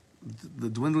בקבר. The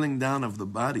dwindling down of the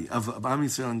body, of Am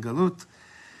Yisrael and Galut,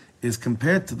 is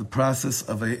compared to the process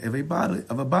of a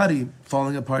body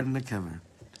falling apart in the kever.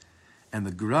 And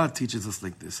the Gra teaches us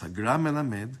like this. Hagra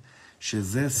melamed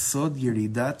שזה סוד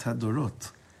ירידת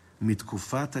הדורות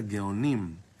מתקופת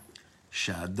הגאונים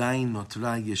שעדיין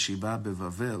נותרה ישיבה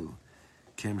בבבל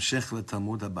כהמשך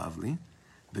לתלמוד הבבלי.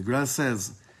 The Gra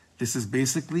says this is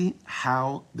basically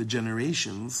how the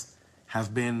generations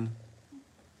have been.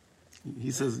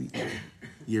 He says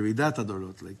ירידת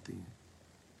הדורות, like the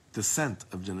descent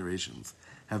of generations,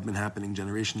 have been happening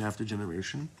generation after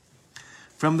generation.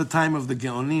 From the time of the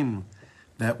Ga'onim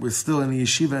that were still in the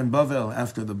yeshiva in Bavel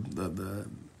after the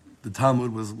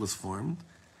Talmud was formed.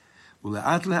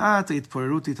 Ule'at le'at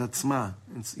eitporeruut itatzma.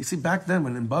 You see, back then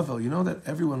when in Bavel, you know that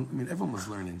everyone was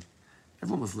learning.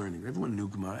 Everyone knew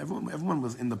Gemara. Everyone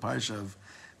was in the parsha of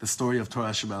the story of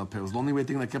Torah Sheba'al Peh. It was the only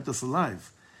thing that kept us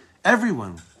alive.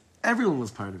 Everyone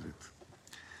was part of it.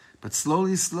 But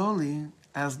slowly,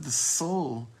 as the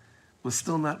soul was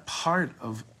still not part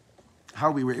of how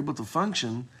we were able to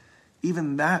function,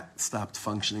 even that stopped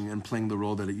functioning and playing the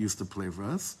role that it used to play for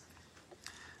us.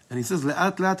 And he says,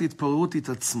 לאט לאט התפוררות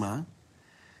התעצמה,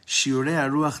 שיעורי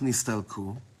הרוח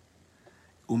נסתלקו,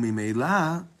 וממילא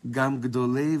גם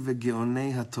גדולי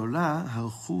וגאוני התורה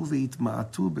הלכו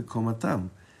והתמעטו בקומתם.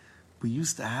 We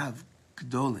used to have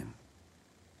gdolim.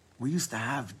 We used to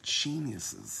have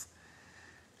geniuses.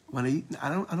 When I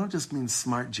don't just mean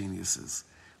smart geniuses.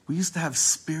 We used to have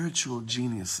spiritual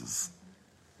geniuses.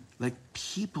 Like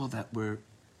people that were,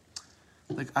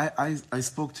 like I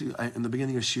spoke to you in the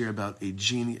beginning of Shir about a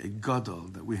genie, a gadol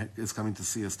that is coming to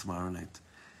see us tomorrow night.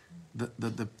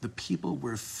 The people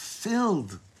were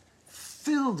filled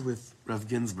with Rav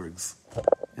Ginsburg's.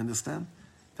 You understand?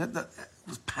 That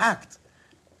was packed.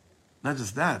 Not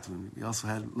just that, we also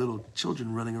had little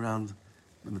children running around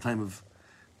in the time of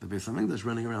the Beis HaMikdash,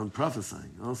 running around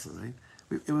prophesying also, right?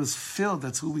 It was filled,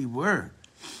 that's who we were.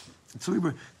 That's who we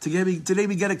were. Today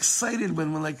we get excited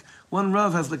when like one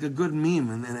Rav has like a good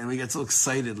meme and we get so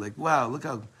excited, like, wow, look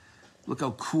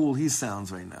how cool he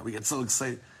sounds right now. We get so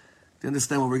excited. Do you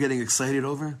understand what we're getting excited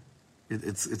over?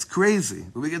 It's crazy.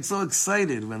 But we get so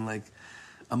excited when like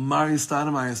Amari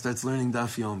Stoudemire starts learning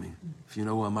Daf Yomi. If you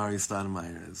know who Amari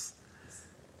Stoudemire is.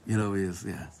 You know who he is,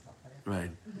 yeah. Right.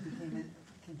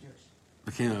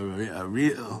 Became a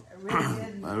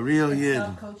real yid.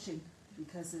 Coaching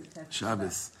because of that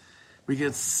Shabbos. We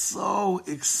get so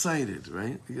excited,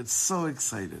 right? We get so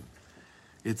excited.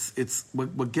 It's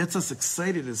what gets us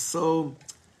excited is so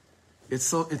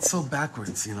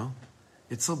backwards, you know?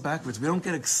 It's so backwards. We don't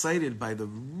get excited by the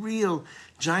real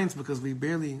giants because we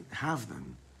barely have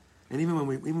them. And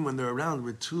even when they're around,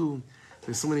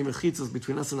 there's so many mechitzos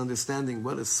between us and understanding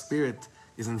what a spirit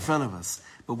is in front of us.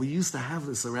 But we used to have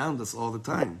this around us all the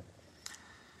time.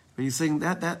 But he's saying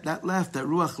that left, that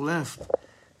ruach left,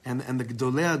 and the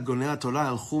gdolei gonei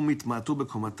Torah alchu mitmatu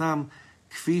bekomatam,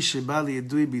 kfi sheba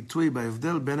liyedui bitui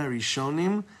ba'evdel ben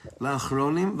harishonim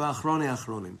la'achronim va'achroni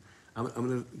achronim. I'm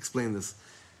going to explain this.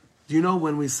 Do you know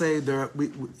when we say the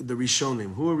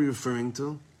rishonim, who are we referring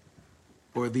to?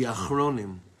 Or the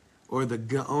achronim, or the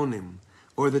Ga'onim,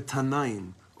 or the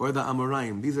Tanaim, or the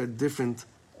Amoraim. These are different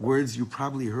words you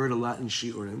probably heard a lot in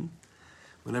Shiurim.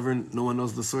 Whenever no one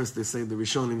knows the source, they say the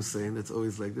Rishonim say, that's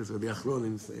always like this, or the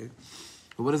Achronim say.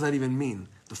 But what does that even mean?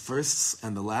 The firsts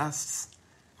and the lasts?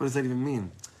 What does that even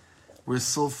mean? We're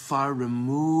so far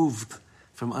removed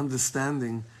from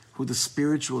understanding who the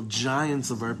spiritual giants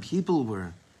of our people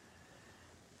were.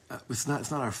 It's not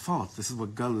our fault. This is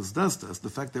what Galus does to us. The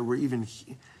fact that we're even,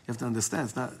 you have to understand,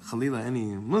 it's not Khalila any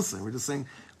Muslim. We're just saying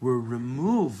we're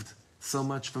removed so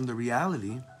much from the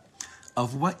reality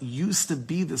of what used to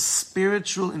be the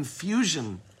spiritual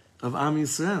infusion of Am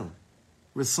Yisrael.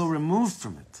 We're so removed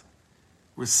from it.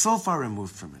 We're so far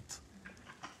removed from it.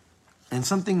 And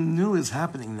something new is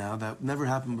happening now that never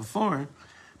happened before,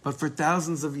 but for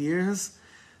thousands of years,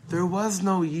 there was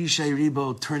no Yishay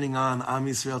Ribo turning on Am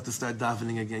Yisrael to start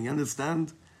davening again. You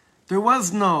understand? There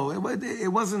was no,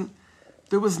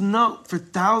 for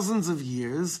thousands of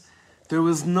years, there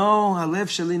was no Halev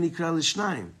Sheli Nikra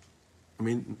L'Shnayim. I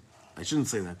mean, I shouldn't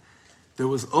say that. There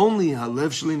was only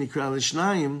Halev Sheli Nikra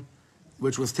L'Shnayim,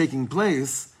 which was taking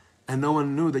place, and no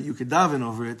one knew that you could daven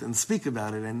over it and speak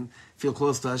about it and feel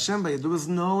close to Hashem by it. There was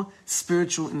no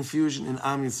spiritual infusion in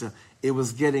Am Yisrael. It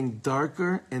was getting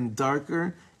darker and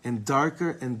darker and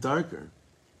darker and darker.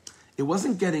 It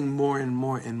wasn't getting more and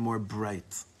more and more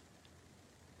bright.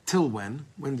 Till when?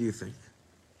 When do you think?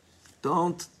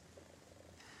 Don't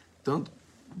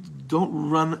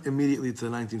run immediately to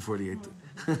 1948.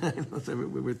 That's what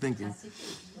we're thinking.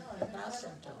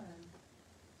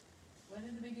 When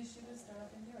did the big yeshivas start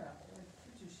up in Europe? There were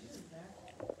two yeshivas there.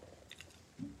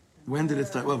 When did it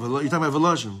start? Well, you're talking about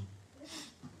Volozhin.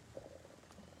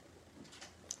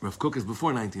 Rav Kook is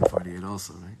before 1948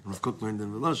 also, right? Rav Kook learned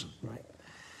in Volozhin, right?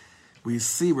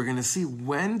 We're going to see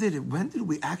when did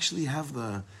we actually have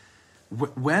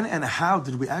when and how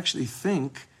did we actually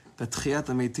think that Tchiyat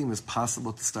HaMeitim is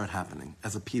possible to start happening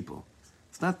as a people?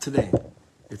 It's not today.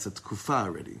 It's a tkufa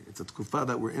already. It's a tkufa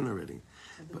that we're in already.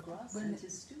 So the Gra sent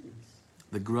his students.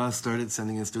 The Gra started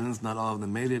sending his students. Not all of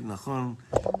them made it. Nachon.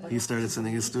 He started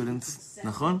sending his students.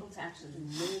 Nachon. People to actually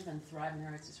live and thrive in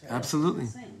Eretz Yisrael. Absolutely.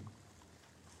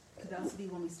 Could also be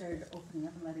when we started opening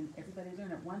up and letting everybody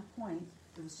learn. At one point,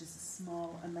 there was just a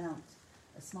small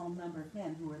number of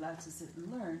men who were allowed to sit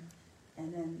and learn,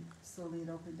 and then slowly it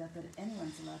opened up that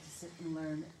anyone's allowed to sit and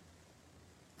learn.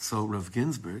 So Rav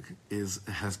Ginsburg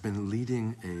has been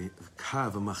leading a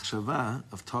kav, a machshava,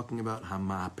 of talking about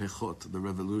hama'apechot, the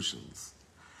revolutions.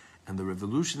 And the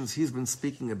revolutions he's been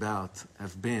speaking about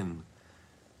have been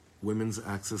women's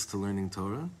access to learning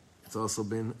Torah. It's also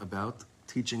been about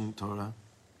teaching Torah.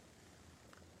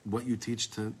 what you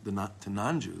teach to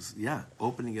non-Jews. Yeah,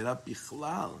 opening it up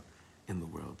bichlal in the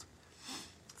world.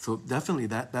 So definitely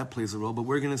that plays a role, but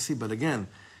we're going to see. But again,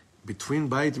 between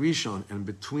Beit Rishon and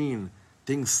between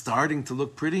things starting to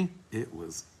look pretty, it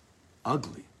was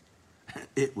ugly.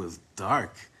 It was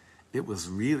dark. It was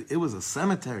a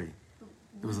cemetery.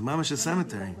 It was a mamash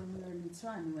cemetery. Like when we were in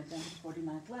Mitzrayim, we went down to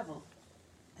 49th level,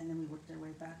 and then we worked our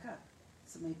way back up.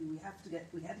 So maybe we had to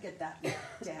get that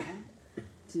down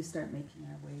to start making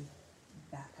our way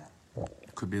back up.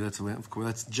 Could be that's of course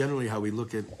that's generally how we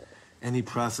look at any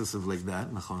process of like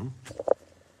that. Nachon.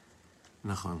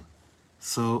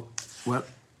 So what?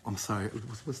 I'm sorry.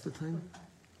 What's the time?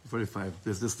 45.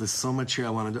 There's so much here I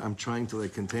want to do. I'm trying to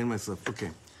like contain myself.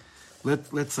 Okay, let's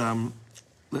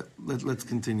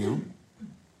continue.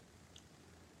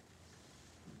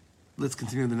 Let's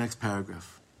continue the next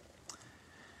paragraph.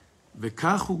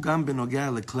 וכך הוא גם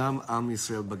בנוגע לכלל עם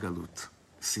ישראל בגלות.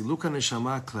 סילוק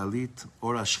הנשמה הכללית,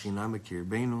 אור השכינה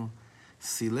מקרבנו,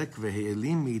 סילק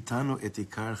והעלים מאיתנו את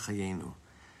עיקר חיינו.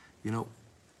 You know,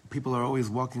 people are always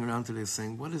walking around today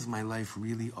saying, what is my life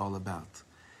really all about?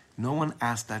 No one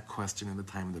asked that question in the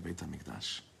time of the Beit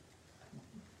HaMikdash.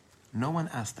 No one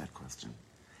asked that question.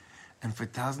 And for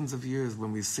thousands of years,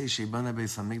 when we say Sheibana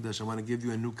Beis HaMikdash, I want to give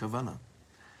you a new kavana.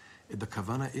 The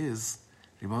kavana is,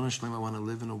 Ribono Shlomo, I want to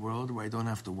live in a world where I don't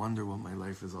have to wonder what my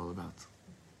life is all about.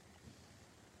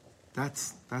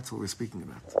 That's what we're speaking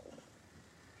about.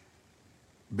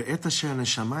 Be'et asher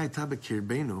neshama hayta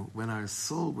b'kirbenu, when our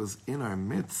soul was in our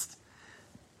midst,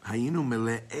 hayinu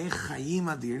mele'ei chayim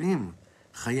adirim,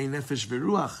 chayei nefesh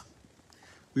v'ruach.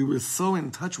 We were so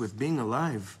in touch with being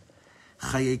alive.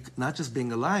 Not just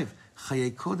being alive,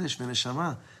 chayei kodesh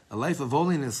v'neshama, a life of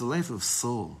holiness, a life of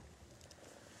soul.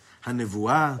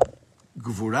 Hanevuah,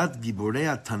 gvurat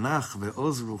giborei Tanakh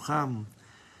ve'oz rucham,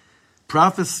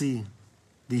 prophecy,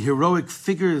 the heroic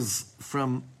figures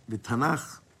from the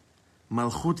Tanakh,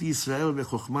 Malchut Yisrael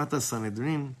ve'chokhmat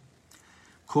HaSanhedrin,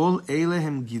 kol ele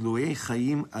hem giluei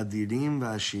chayim adirim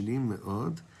ve'ashirim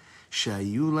me'od,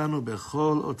 שהיו לנו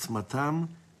בכל עוצמתם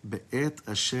בעת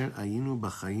אשר היינו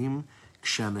בחיים,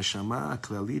 כשהנשמה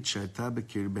הכללית שהייתה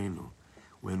בקרבנו.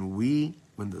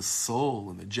 When the soul,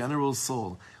 when the general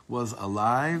soul was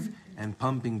alive and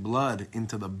pumping blood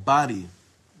into the body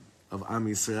of Am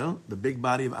Yisrael, the big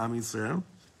body of Am Yisrael,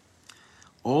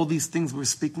 all these things we're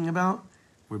speaking about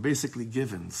were basically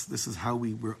givens. This is how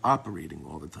we were operating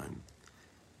all the time.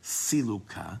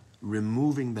 Siluka,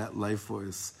 removing that life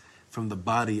force from the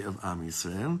body of Am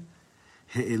Yisrael.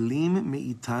 He'elim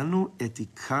me'itanu et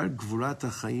ikar gvurat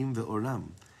ha'chaim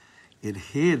ve'oram. It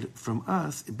hid from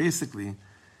us, it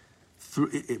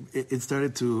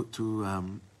started to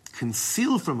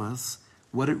conceal from us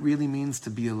what it really means to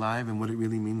be alive and what it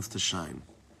really means to shine.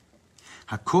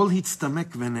 Hakol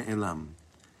hitztamek ve'ne'elam.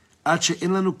 Ad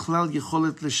she'en lanu klal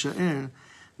yecholet l'sha'er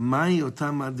ma'i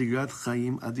otam adirat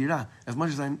chayim adira. As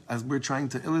much as we're trying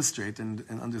to illustrate and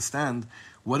understand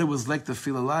what it was like to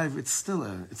feel alive, it's still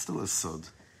a sod.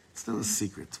 It's still a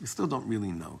secret. We still don't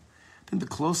really know. I think the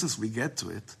closest we get to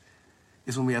it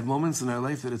is when we have moments in our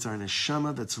life that it's our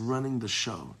neshama that's running the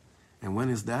show. And when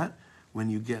is that? When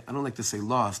you get, I don't like to say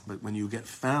lost, but when you get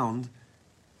found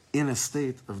in a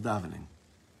state of davening,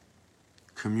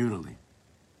 communally.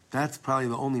 That's probably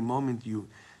the only moment you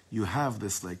have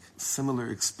this like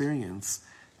similar experience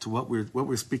to what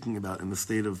we're speaking about in the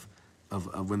state of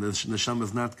when the neshama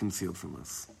is not concealed from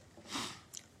us.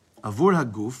 Avur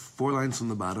haguf, 4 lines from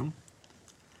the bottom.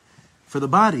 For the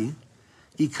body,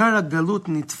 ikar hagalut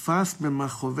nitfas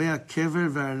b'machovei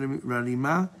hakever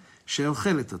v'harima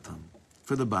she'ochelet otam.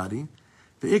 For the body,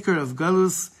 the ikar of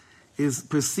galus is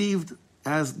perceived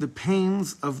as the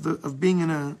pains of being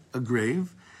in a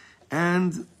grave,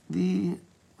 and I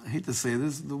hate to say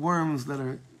this, the worms that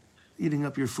are eating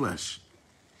up your flesh,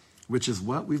 which is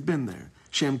what? We've been there.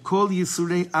 Shem kol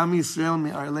yisurei am Yisrael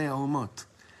me'arlei ha'omot,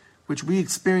 which we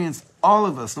experience, all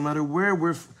of us, no matter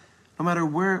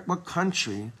what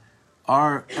country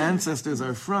our ancestors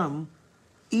are from,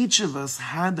 each of us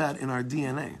had that in our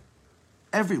DNA.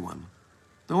 Everyone.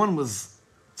 No one was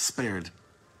spared.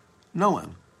 No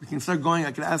one. We can start going,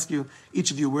 I could ask you,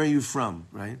 each of you, where are you from,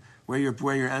 right? Where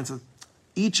your ancestors.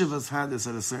 Each of us had this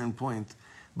at a certain point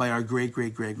by our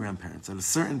great-great-great-grandparents, at a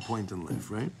certain point in life,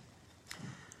 right?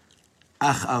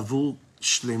 Ach avul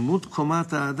shlemut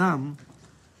komat ha'adam,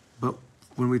 but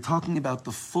when we're talking about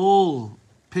the full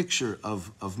picture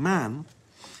of man,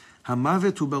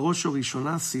 hamavet hu barosh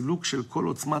urishona siluk shel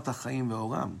kol otzmat ha'chaim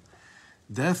ve'oram.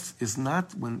 Death is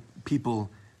not when people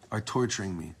are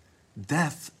torturing me.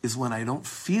 Death is when I don't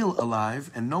feel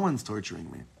alive and no one's torturing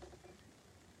me.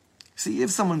 See,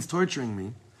 if someone's torturing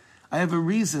me, I have a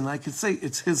reason. I could say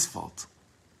it's his fault.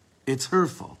 It's her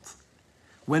fault.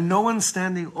 When no one's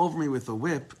standing over me with a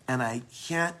whip and I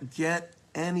can't get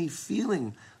any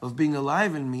feeling of being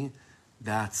alive in me,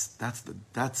 that's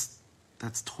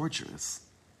torturous.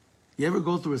 You ever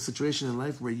go through a situation in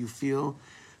life where you feel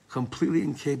completely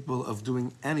incapable of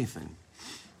doing anything,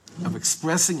 of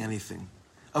expressing anything,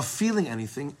 of feeling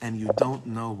anything, and you don't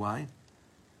know why?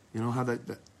 You know how that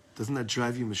doesn't that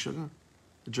drive you meshuggah?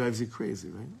 It drives you crazy,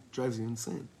 right? It drives you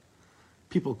insane.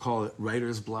 People call it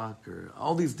writer's block or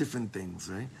all these different things,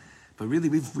 right? But really,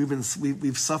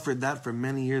 we've suffered that for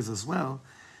many years as well,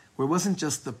 where it wasn't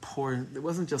just the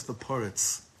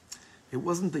poritz. It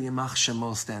wasn't the Yamach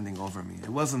Shemo standing over me. It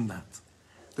wasn't that.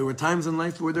 There were times in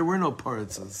life where there were no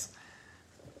poritzes.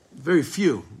 Very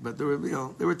few, but there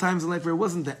were times in life where it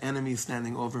wasn't the enemy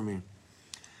standing over me.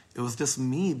 It was just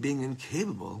me being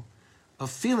incapable of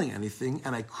feeling anything,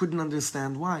 and I couldn't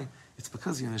understand why. It's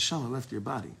because your neshama left your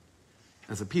body.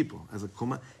 As a people, as a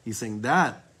Kumi, he's saying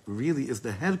that really is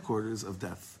the headquarters of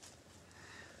death.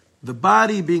 The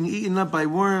body being eaten up by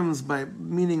worms,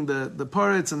 meaning the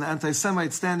poritz and the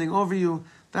anti-Semites standing over you,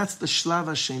 that's the shlav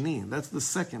hasheni. That's the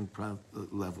second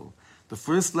level. The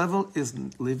first level is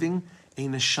living a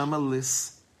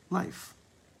neshama-less life,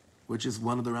 which is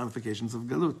one of the ramifications of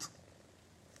galut.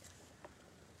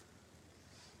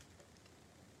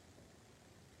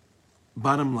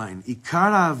 Bottom line,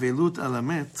 ikara velut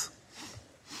alamet,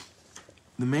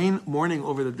 the main mourning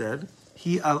over the dead,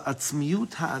 hi al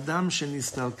atzmiut ha'adam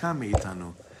shenistalka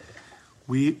meitanu.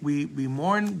 We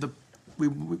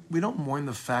don't mourn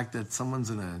the fact that someone's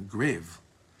in a grave.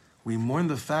 We mourn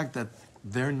the fact that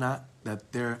they're not,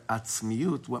 that their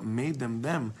atzmiut, what made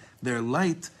them, their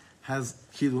light has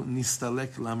kilu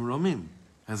nistalek lamromim,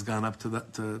 has gone up to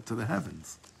the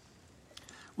heavens.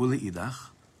 Uli idach.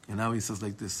 And now he says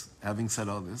like this, having said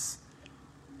all this,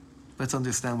 let's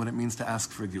understand what it means to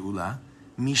ask for geula.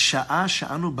 Misha'a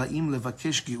sha'anu ba'im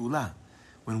levakesh geula.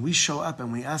 When we show up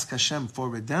and we ask Hashem for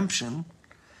redemption,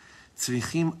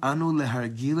 tzrichim anu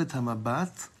lehargil et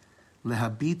hamabat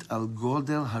lehabit al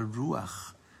godel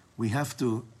haruach. We have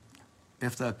to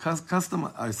accustom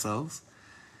ourselves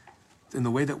in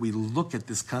the way that we look at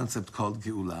this concept called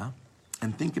geula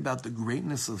and think about the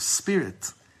greatness of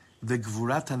spirit, the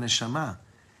gvurat haneshama,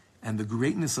 and the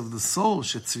greatness of the soul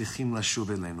shetzrichim lashuv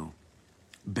elenu.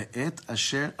 Be'et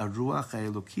asher aruach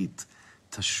ha'elokit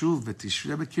tashuv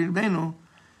v'tishre b'kirbenu,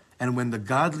 and when the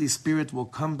godly spirit will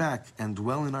come back and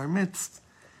dwell in our midst,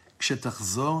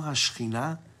 kshetachzor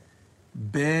hashchina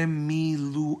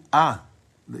b'milu'ah.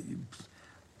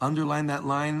 Underline that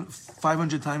line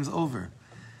 500 times over.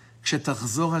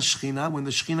 Kshetachzor hashchina, when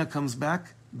the shchina comes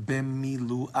back,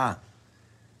 b'milu'ah,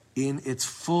 in its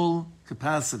full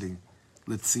capacity.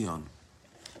 L'tzion.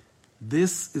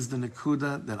 This is the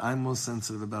nakuda that I'm most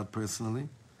sensitive about personally,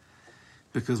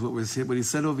 because what he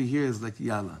said over here is like,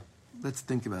 yalla, let's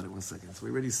think about it 1 second. So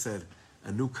we already said,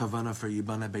 a new kavana for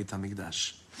Yibana Beit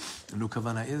HaMikdash. A new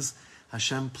kavana is,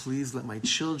 Hashem, please let my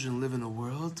children live in a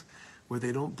world where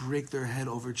they don't break their head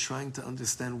over trying to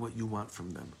understand what you want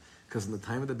from them. Because in the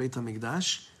time of the Beit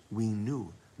HaMikdash, we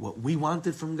knew what we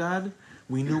wanted from God,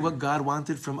 we knew what God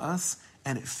wanted from us,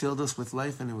 and it filled us with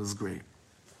life, and it was great.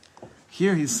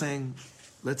 Here he's saying,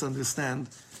 let's understand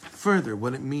further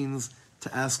what it means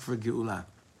to ask for Geula.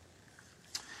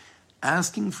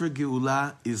 Asking for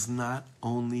Geula is not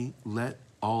only let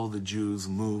all the Jews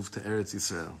move to Eretz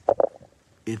Yisrael.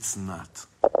 It's not.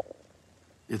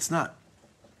 It's not.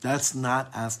 That's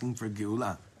not asking for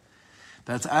Geula.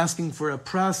 That's asking for a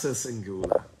process in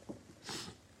Geula.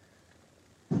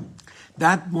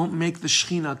 That won't make the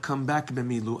Shechina come back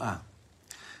b'milu'ah.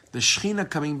 The Shechina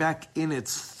coming back in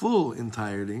its full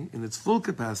entirety, in its full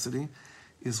capacity,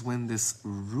 is when this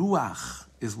ruach,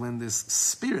 is when this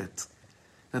spirit,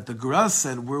 that the Gra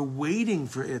said we're waiting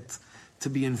for it to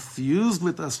be infused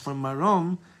with us from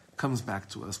Marom, comes back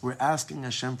to us. We're asking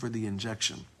Hashem for the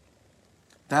injection.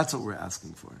 That's what we're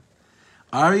asking for.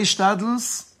 Our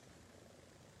ishtadlus,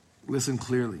 listen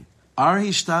clearly, our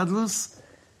ishtadlus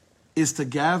is to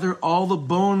gather all the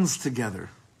bones together,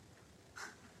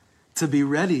 to be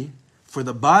ready for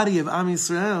the body of Am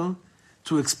Yisrael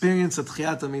to experience a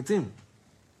Tchiyat HaMeitim.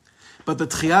 But the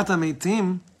Tchiyat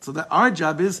HaMeitim, so that our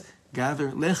job is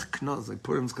gather, lech knos, like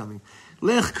Purim's coming,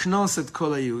 lech knos et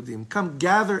kol HaYehudim, come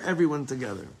gather everyone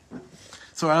together.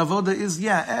 So our avoda is,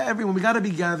 everyone, we got to be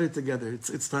gathered together.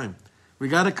 It's time. We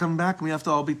got to come back and we have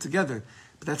to all be together.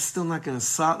 But that's still not going to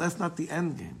solve, that's not the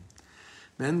end game.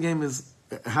 The end game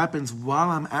happens while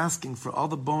I'm asking for all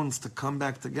the bones to come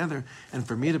back together and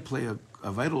for me to play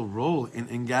a vital role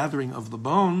in gathering of the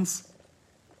bones.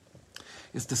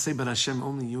 is to say, but Hashem,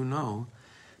 only you know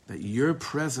that your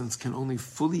presence can only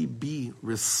fully be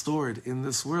restored in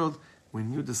this world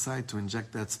when you decide to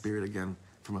inject that spirit again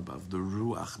from above, the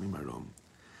Ruach Mimarom.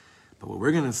 But what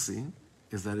we're going to see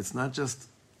is that it's not just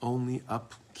only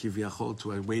up Kivyachol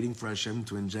to waiting for Hashem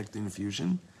to inject the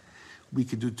infusion. We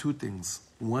could do two things.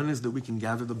 One is that we can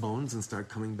gather the bones and start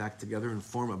coming back together and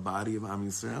form a body of Am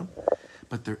Yisrael.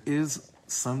 But there is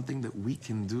something that we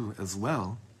can do as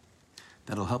well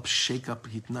that'll help shake up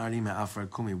Hitnari Me'afar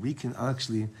Kumi. We can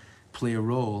actually play a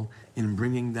role in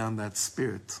bringing down that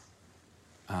spirit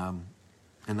and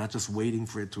not just waiting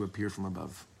for it to appear from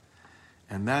above.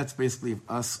 And that's basically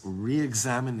us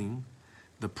re-examining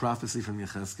the prophecy from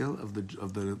Yechezkel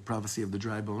of the prophecy of the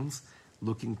dry bones,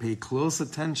 pay close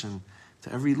attention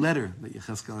to every letter that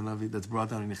Yechezkel Hanavi that's brought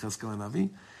down in Yechezkel Hanavi,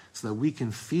 so that we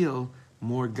can feel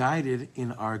more guided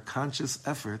in our conscious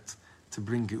effort to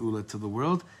bring Geula to the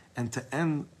world and to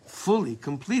end fully,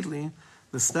 completely,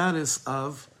 the status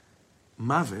of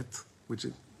Mavet, which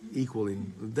is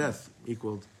equaling death,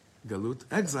 equaled Galut,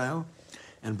 exile,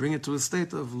 and bring it to a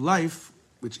state of life,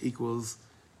 which equals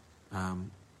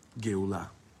Geula.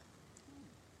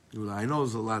 Geula. I know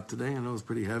it's a lot today, I know it's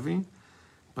pretty heavy,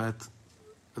 but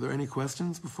are there any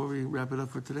questions before we wrap it up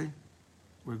for today?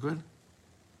 We're good?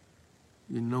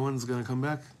 No one's going to come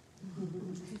back?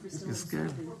 You're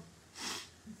scared?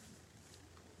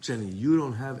 Jenny, you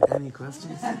don't have any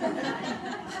questions? Like, I'm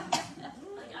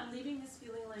leaving this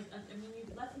feeling like, I mean, you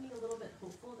left me a little bit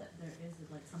hopeful that there is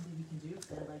like something we can do,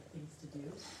 because I like things to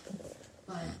do.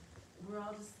 But we're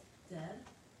all just dead.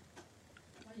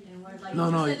 And we're like,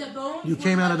 No, you said the bones you were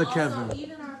came out of the also, kever.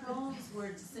 even our bones were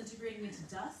disintegrating into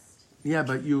dust. Yeah,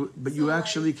 but you So,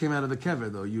 actually came out of the kever,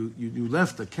 though. You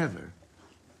left the kever.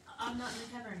 I'm not in the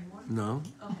kever anymore. No,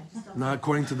 Okay, just don't. not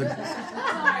according to the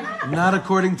Sorry. not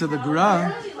according to the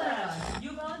Gra. Voluntarily left.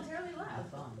 You voluntarily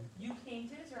left. You came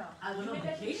to Israel. I went You on made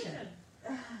that vacation. decision.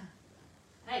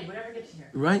 Hey, whatever gets you here.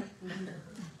 Right,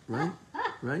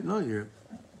 right. No, there's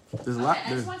a lot. Okay, I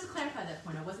just wanted to clarify that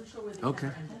point. I wasn't sure where the Okay.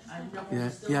 kever ended. I know Yeah, we're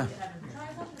still yeah. in the kever.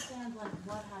 Trying to understand like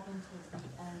what happened towards the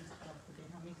end of the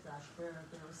Beit HaMikdash, where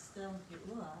there was still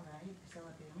Geula, right? Still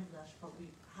at Beit HaMikdash, but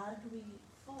how did we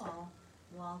fall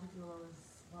while the Geula was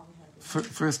while we had Beit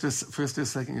HaMikdash? First or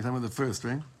second? You're talking about the first,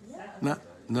 right? Yeah.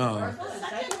 No. The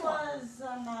second was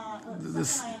the This-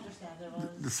 second I understand it was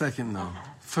The second, no. Okay.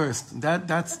 First,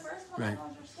 that's the first one right. I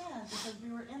don't understand because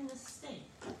we were in this state.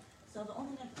 So the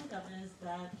only thing I think of is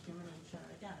that human nature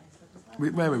again.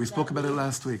 We spoke about it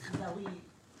last week. That we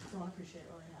don't appreciate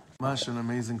what we have. Masha, an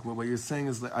amazing quote. What you're saying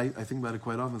is that I think about it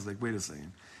quite often. It's like, wait a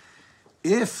second.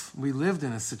 If we lived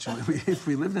in a situation, if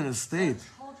we lived in a state,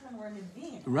 Children were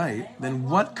Nevi'im, right, then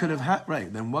Like, what could have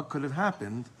Then what could have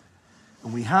happened?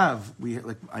 And we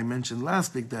like I mentioned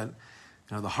last week that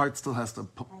the heart still has to. I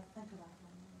think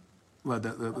about Well,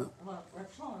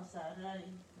 what Shlomo said.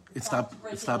 it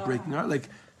stopped breaking heart. Like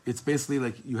it's basically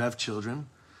like you have children.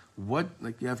 What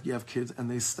like you have kids and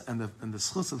the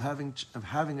schus of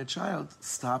having a child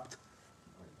stopped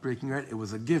breaking heart. It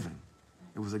was a given.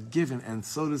 It was a given, and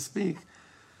so to speak,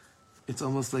 it's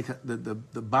almost like the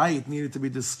bayit needed to be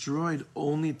destroyed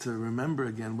only to remember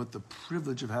again what the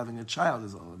privilege of having a child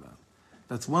is all about.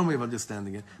 That's one way of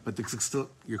understanding it, but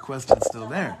your question is still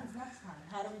What there. happens next time?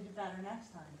 How do we do better next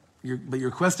time? But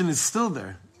your question is still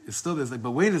there. It's still there. It's like,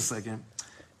 but wait a second.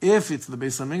 If it's the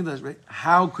Beis HaMikdash, right,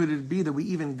 how could it be that we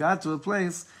even got to a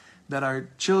place that our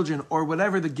children, or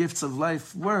whatever the gifts of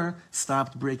life were,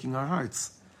 stopped breaking our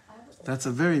hearts? That's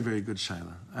a very, very good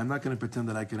shaila. I'm not going to pretend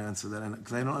that I can answer that,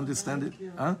 because I don't understand it.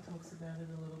 Huh? Talks about it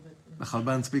a little bit. The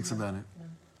Chalban speaks about it.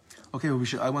 Okay, well, we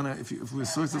should. I want to. If we're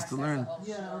sources to learn.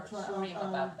 Yeah, I'll try. Shurim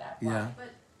about that. Yeah. Why?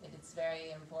 But it's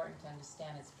very important to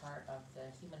understand it's part of the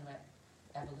human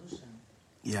evolution.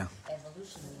 Yeah.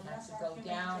 Evolution. We had to go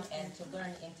down and to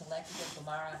learn intellectual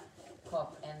Gemara,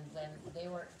 Kop, and when they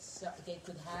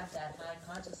could have that high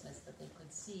consciousness that they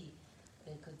could see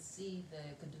the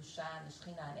kedusha and the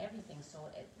shechina and everything. So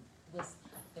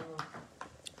they were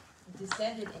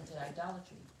descended into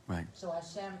idolatry. Right. So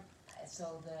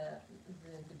the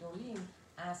Gedolim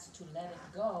asked to let it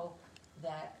go,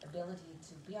 that ability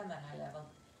to be on that high level,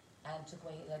 and took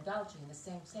away the idolatry. And the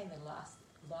same they lost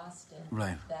it.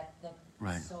 Right.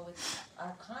 Right. So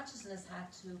our consciousness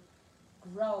had to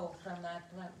grow from that.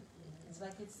 It's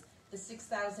like it's the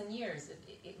 6,000 years.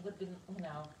 It would be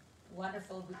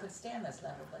wonderful if we could stay on this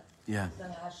level, but Yeah.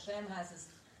 the Hashem has this,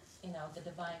 the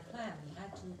divine plan. We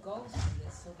had to go through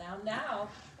this. So now,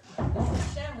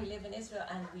 with Hashem, we live in Israel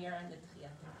and we are in the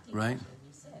Tchiyat. Right.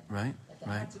 You said. Right. That they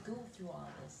Right. had to go through all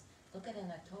this. Look at it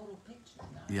in a total picture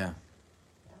now. Yeah.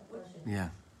 Yeah.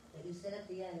 that you said at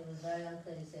the end, it was very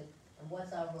unclear. You said, and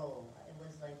what's our role? It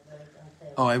was like very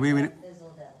unclear. Oh, we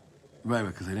Fizzled out. right,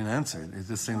 because I didn't answer it. It's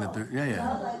just saying that they're, I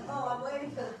yeah. was like, I'm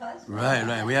waiting for the punchline.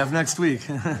 Right. We have next week.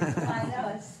 I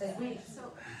know, it's like, Wait,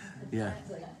 so Yeah.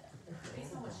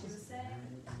 based on what she was saying,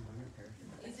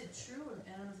 is it true,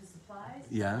 I don't know if this applies,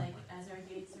 Yeah. like as our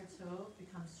Yetzer Tov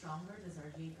becomes stronger, does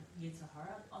our Yetzer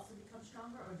Hara also become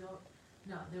stronger, or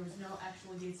no, there was no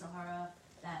actual Yetzer Hara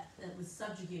that was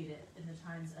subjugated in the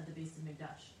times of the Beis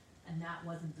Hamikdash, and that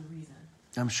wasn't the reason.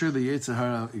 I'm sure the Yetzer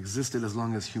Hara existed as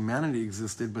long as humanity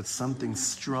existed, but something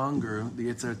stronger, the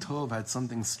Yetzer Tov had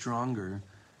something stronger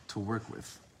to work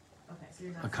with. Okay, so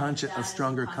you're not A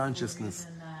stronger consciousness.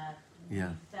 That Yeah.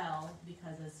 we fell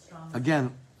because it's stronger.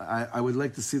 Again, I would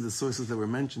like to see the sources that were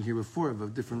mentioned here before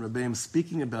of different Rebbeim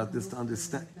speaking about this to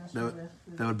understand.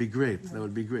 That would be great. That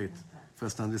would be great for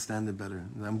us to understand it better.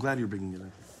 I'm glad you're bringing it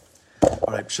up.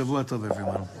 All right, Shavua Tov,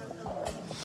 everyone.